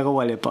des numéros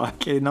à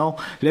l'époque. Et non,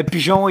 le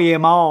pigeon, il est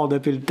mort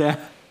depuis le temps.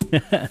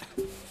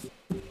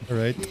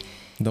 Alright.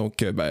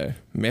 Donc,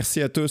 merci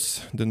à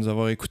tous de nous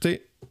avoir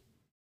écoutés.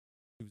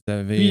 Si vous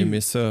avez aimé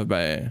ça,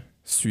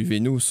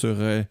 suivez-nous sur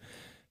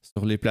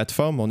les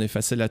plateformes. On est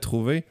facile à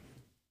trouver.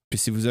 Puis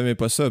si vous aimez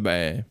pas ça,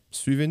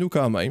 suivez-nous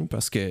quand même,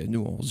 parce que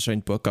nous, on se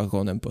gêne pas quand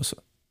on n'aime pas ça.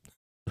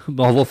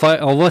 Bon,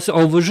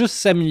 on va juste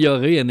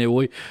s'améliorer,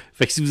 anyway.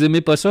 Fait que si vous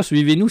aimez pas ça,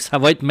 suivez-nous, ça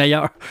va être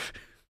meilleur.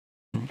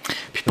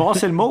 Puis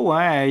passez le mot,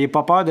 hein. N'ayez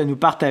pas peur de nous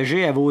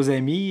partager à vos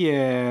amis,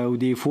 ou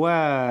des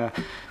fois,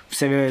 vous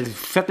savez,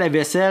 faites la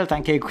vaisselle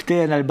tant qu'à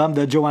écouter un album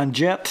de Joan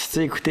Jett, tu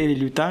sais, écouter les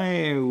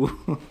lutins, ou...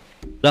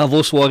 Dans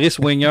vos soirées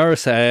swingers,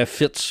 ça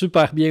fit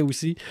super bien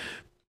aussi.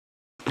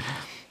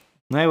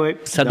 Ouais, oui.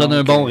 Ça donne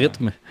un bon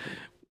rythme.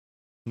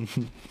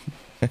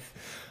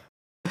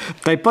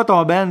 Peut-être pas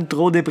ton band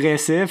trop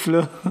dépressif,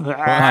 là. Ouais, mais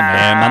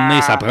à un moment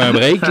donné, ça prend un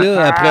break,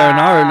 là. Après 1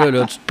 heure,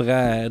 là, tu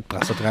te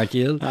prends ça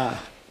tranquille. Ah.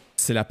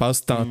 C'est la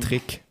passe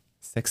tantrique.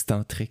 Sexe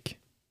tantrique.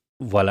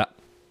 Voilà.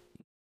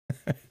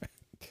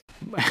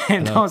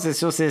 Non, c'est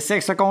sûr, c'est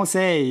sexe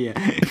conseil.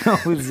 On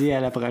vous dit à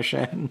la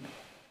prochaine.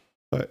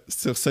 Ouais,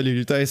 sur ça, les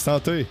lutins,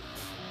 santé!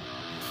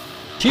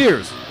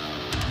 Cheers!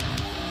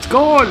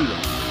 Skål!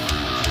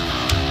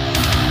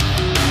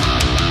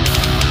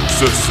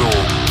 Ce sont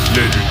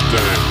les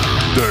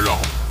lutins de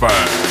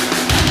l'enfer.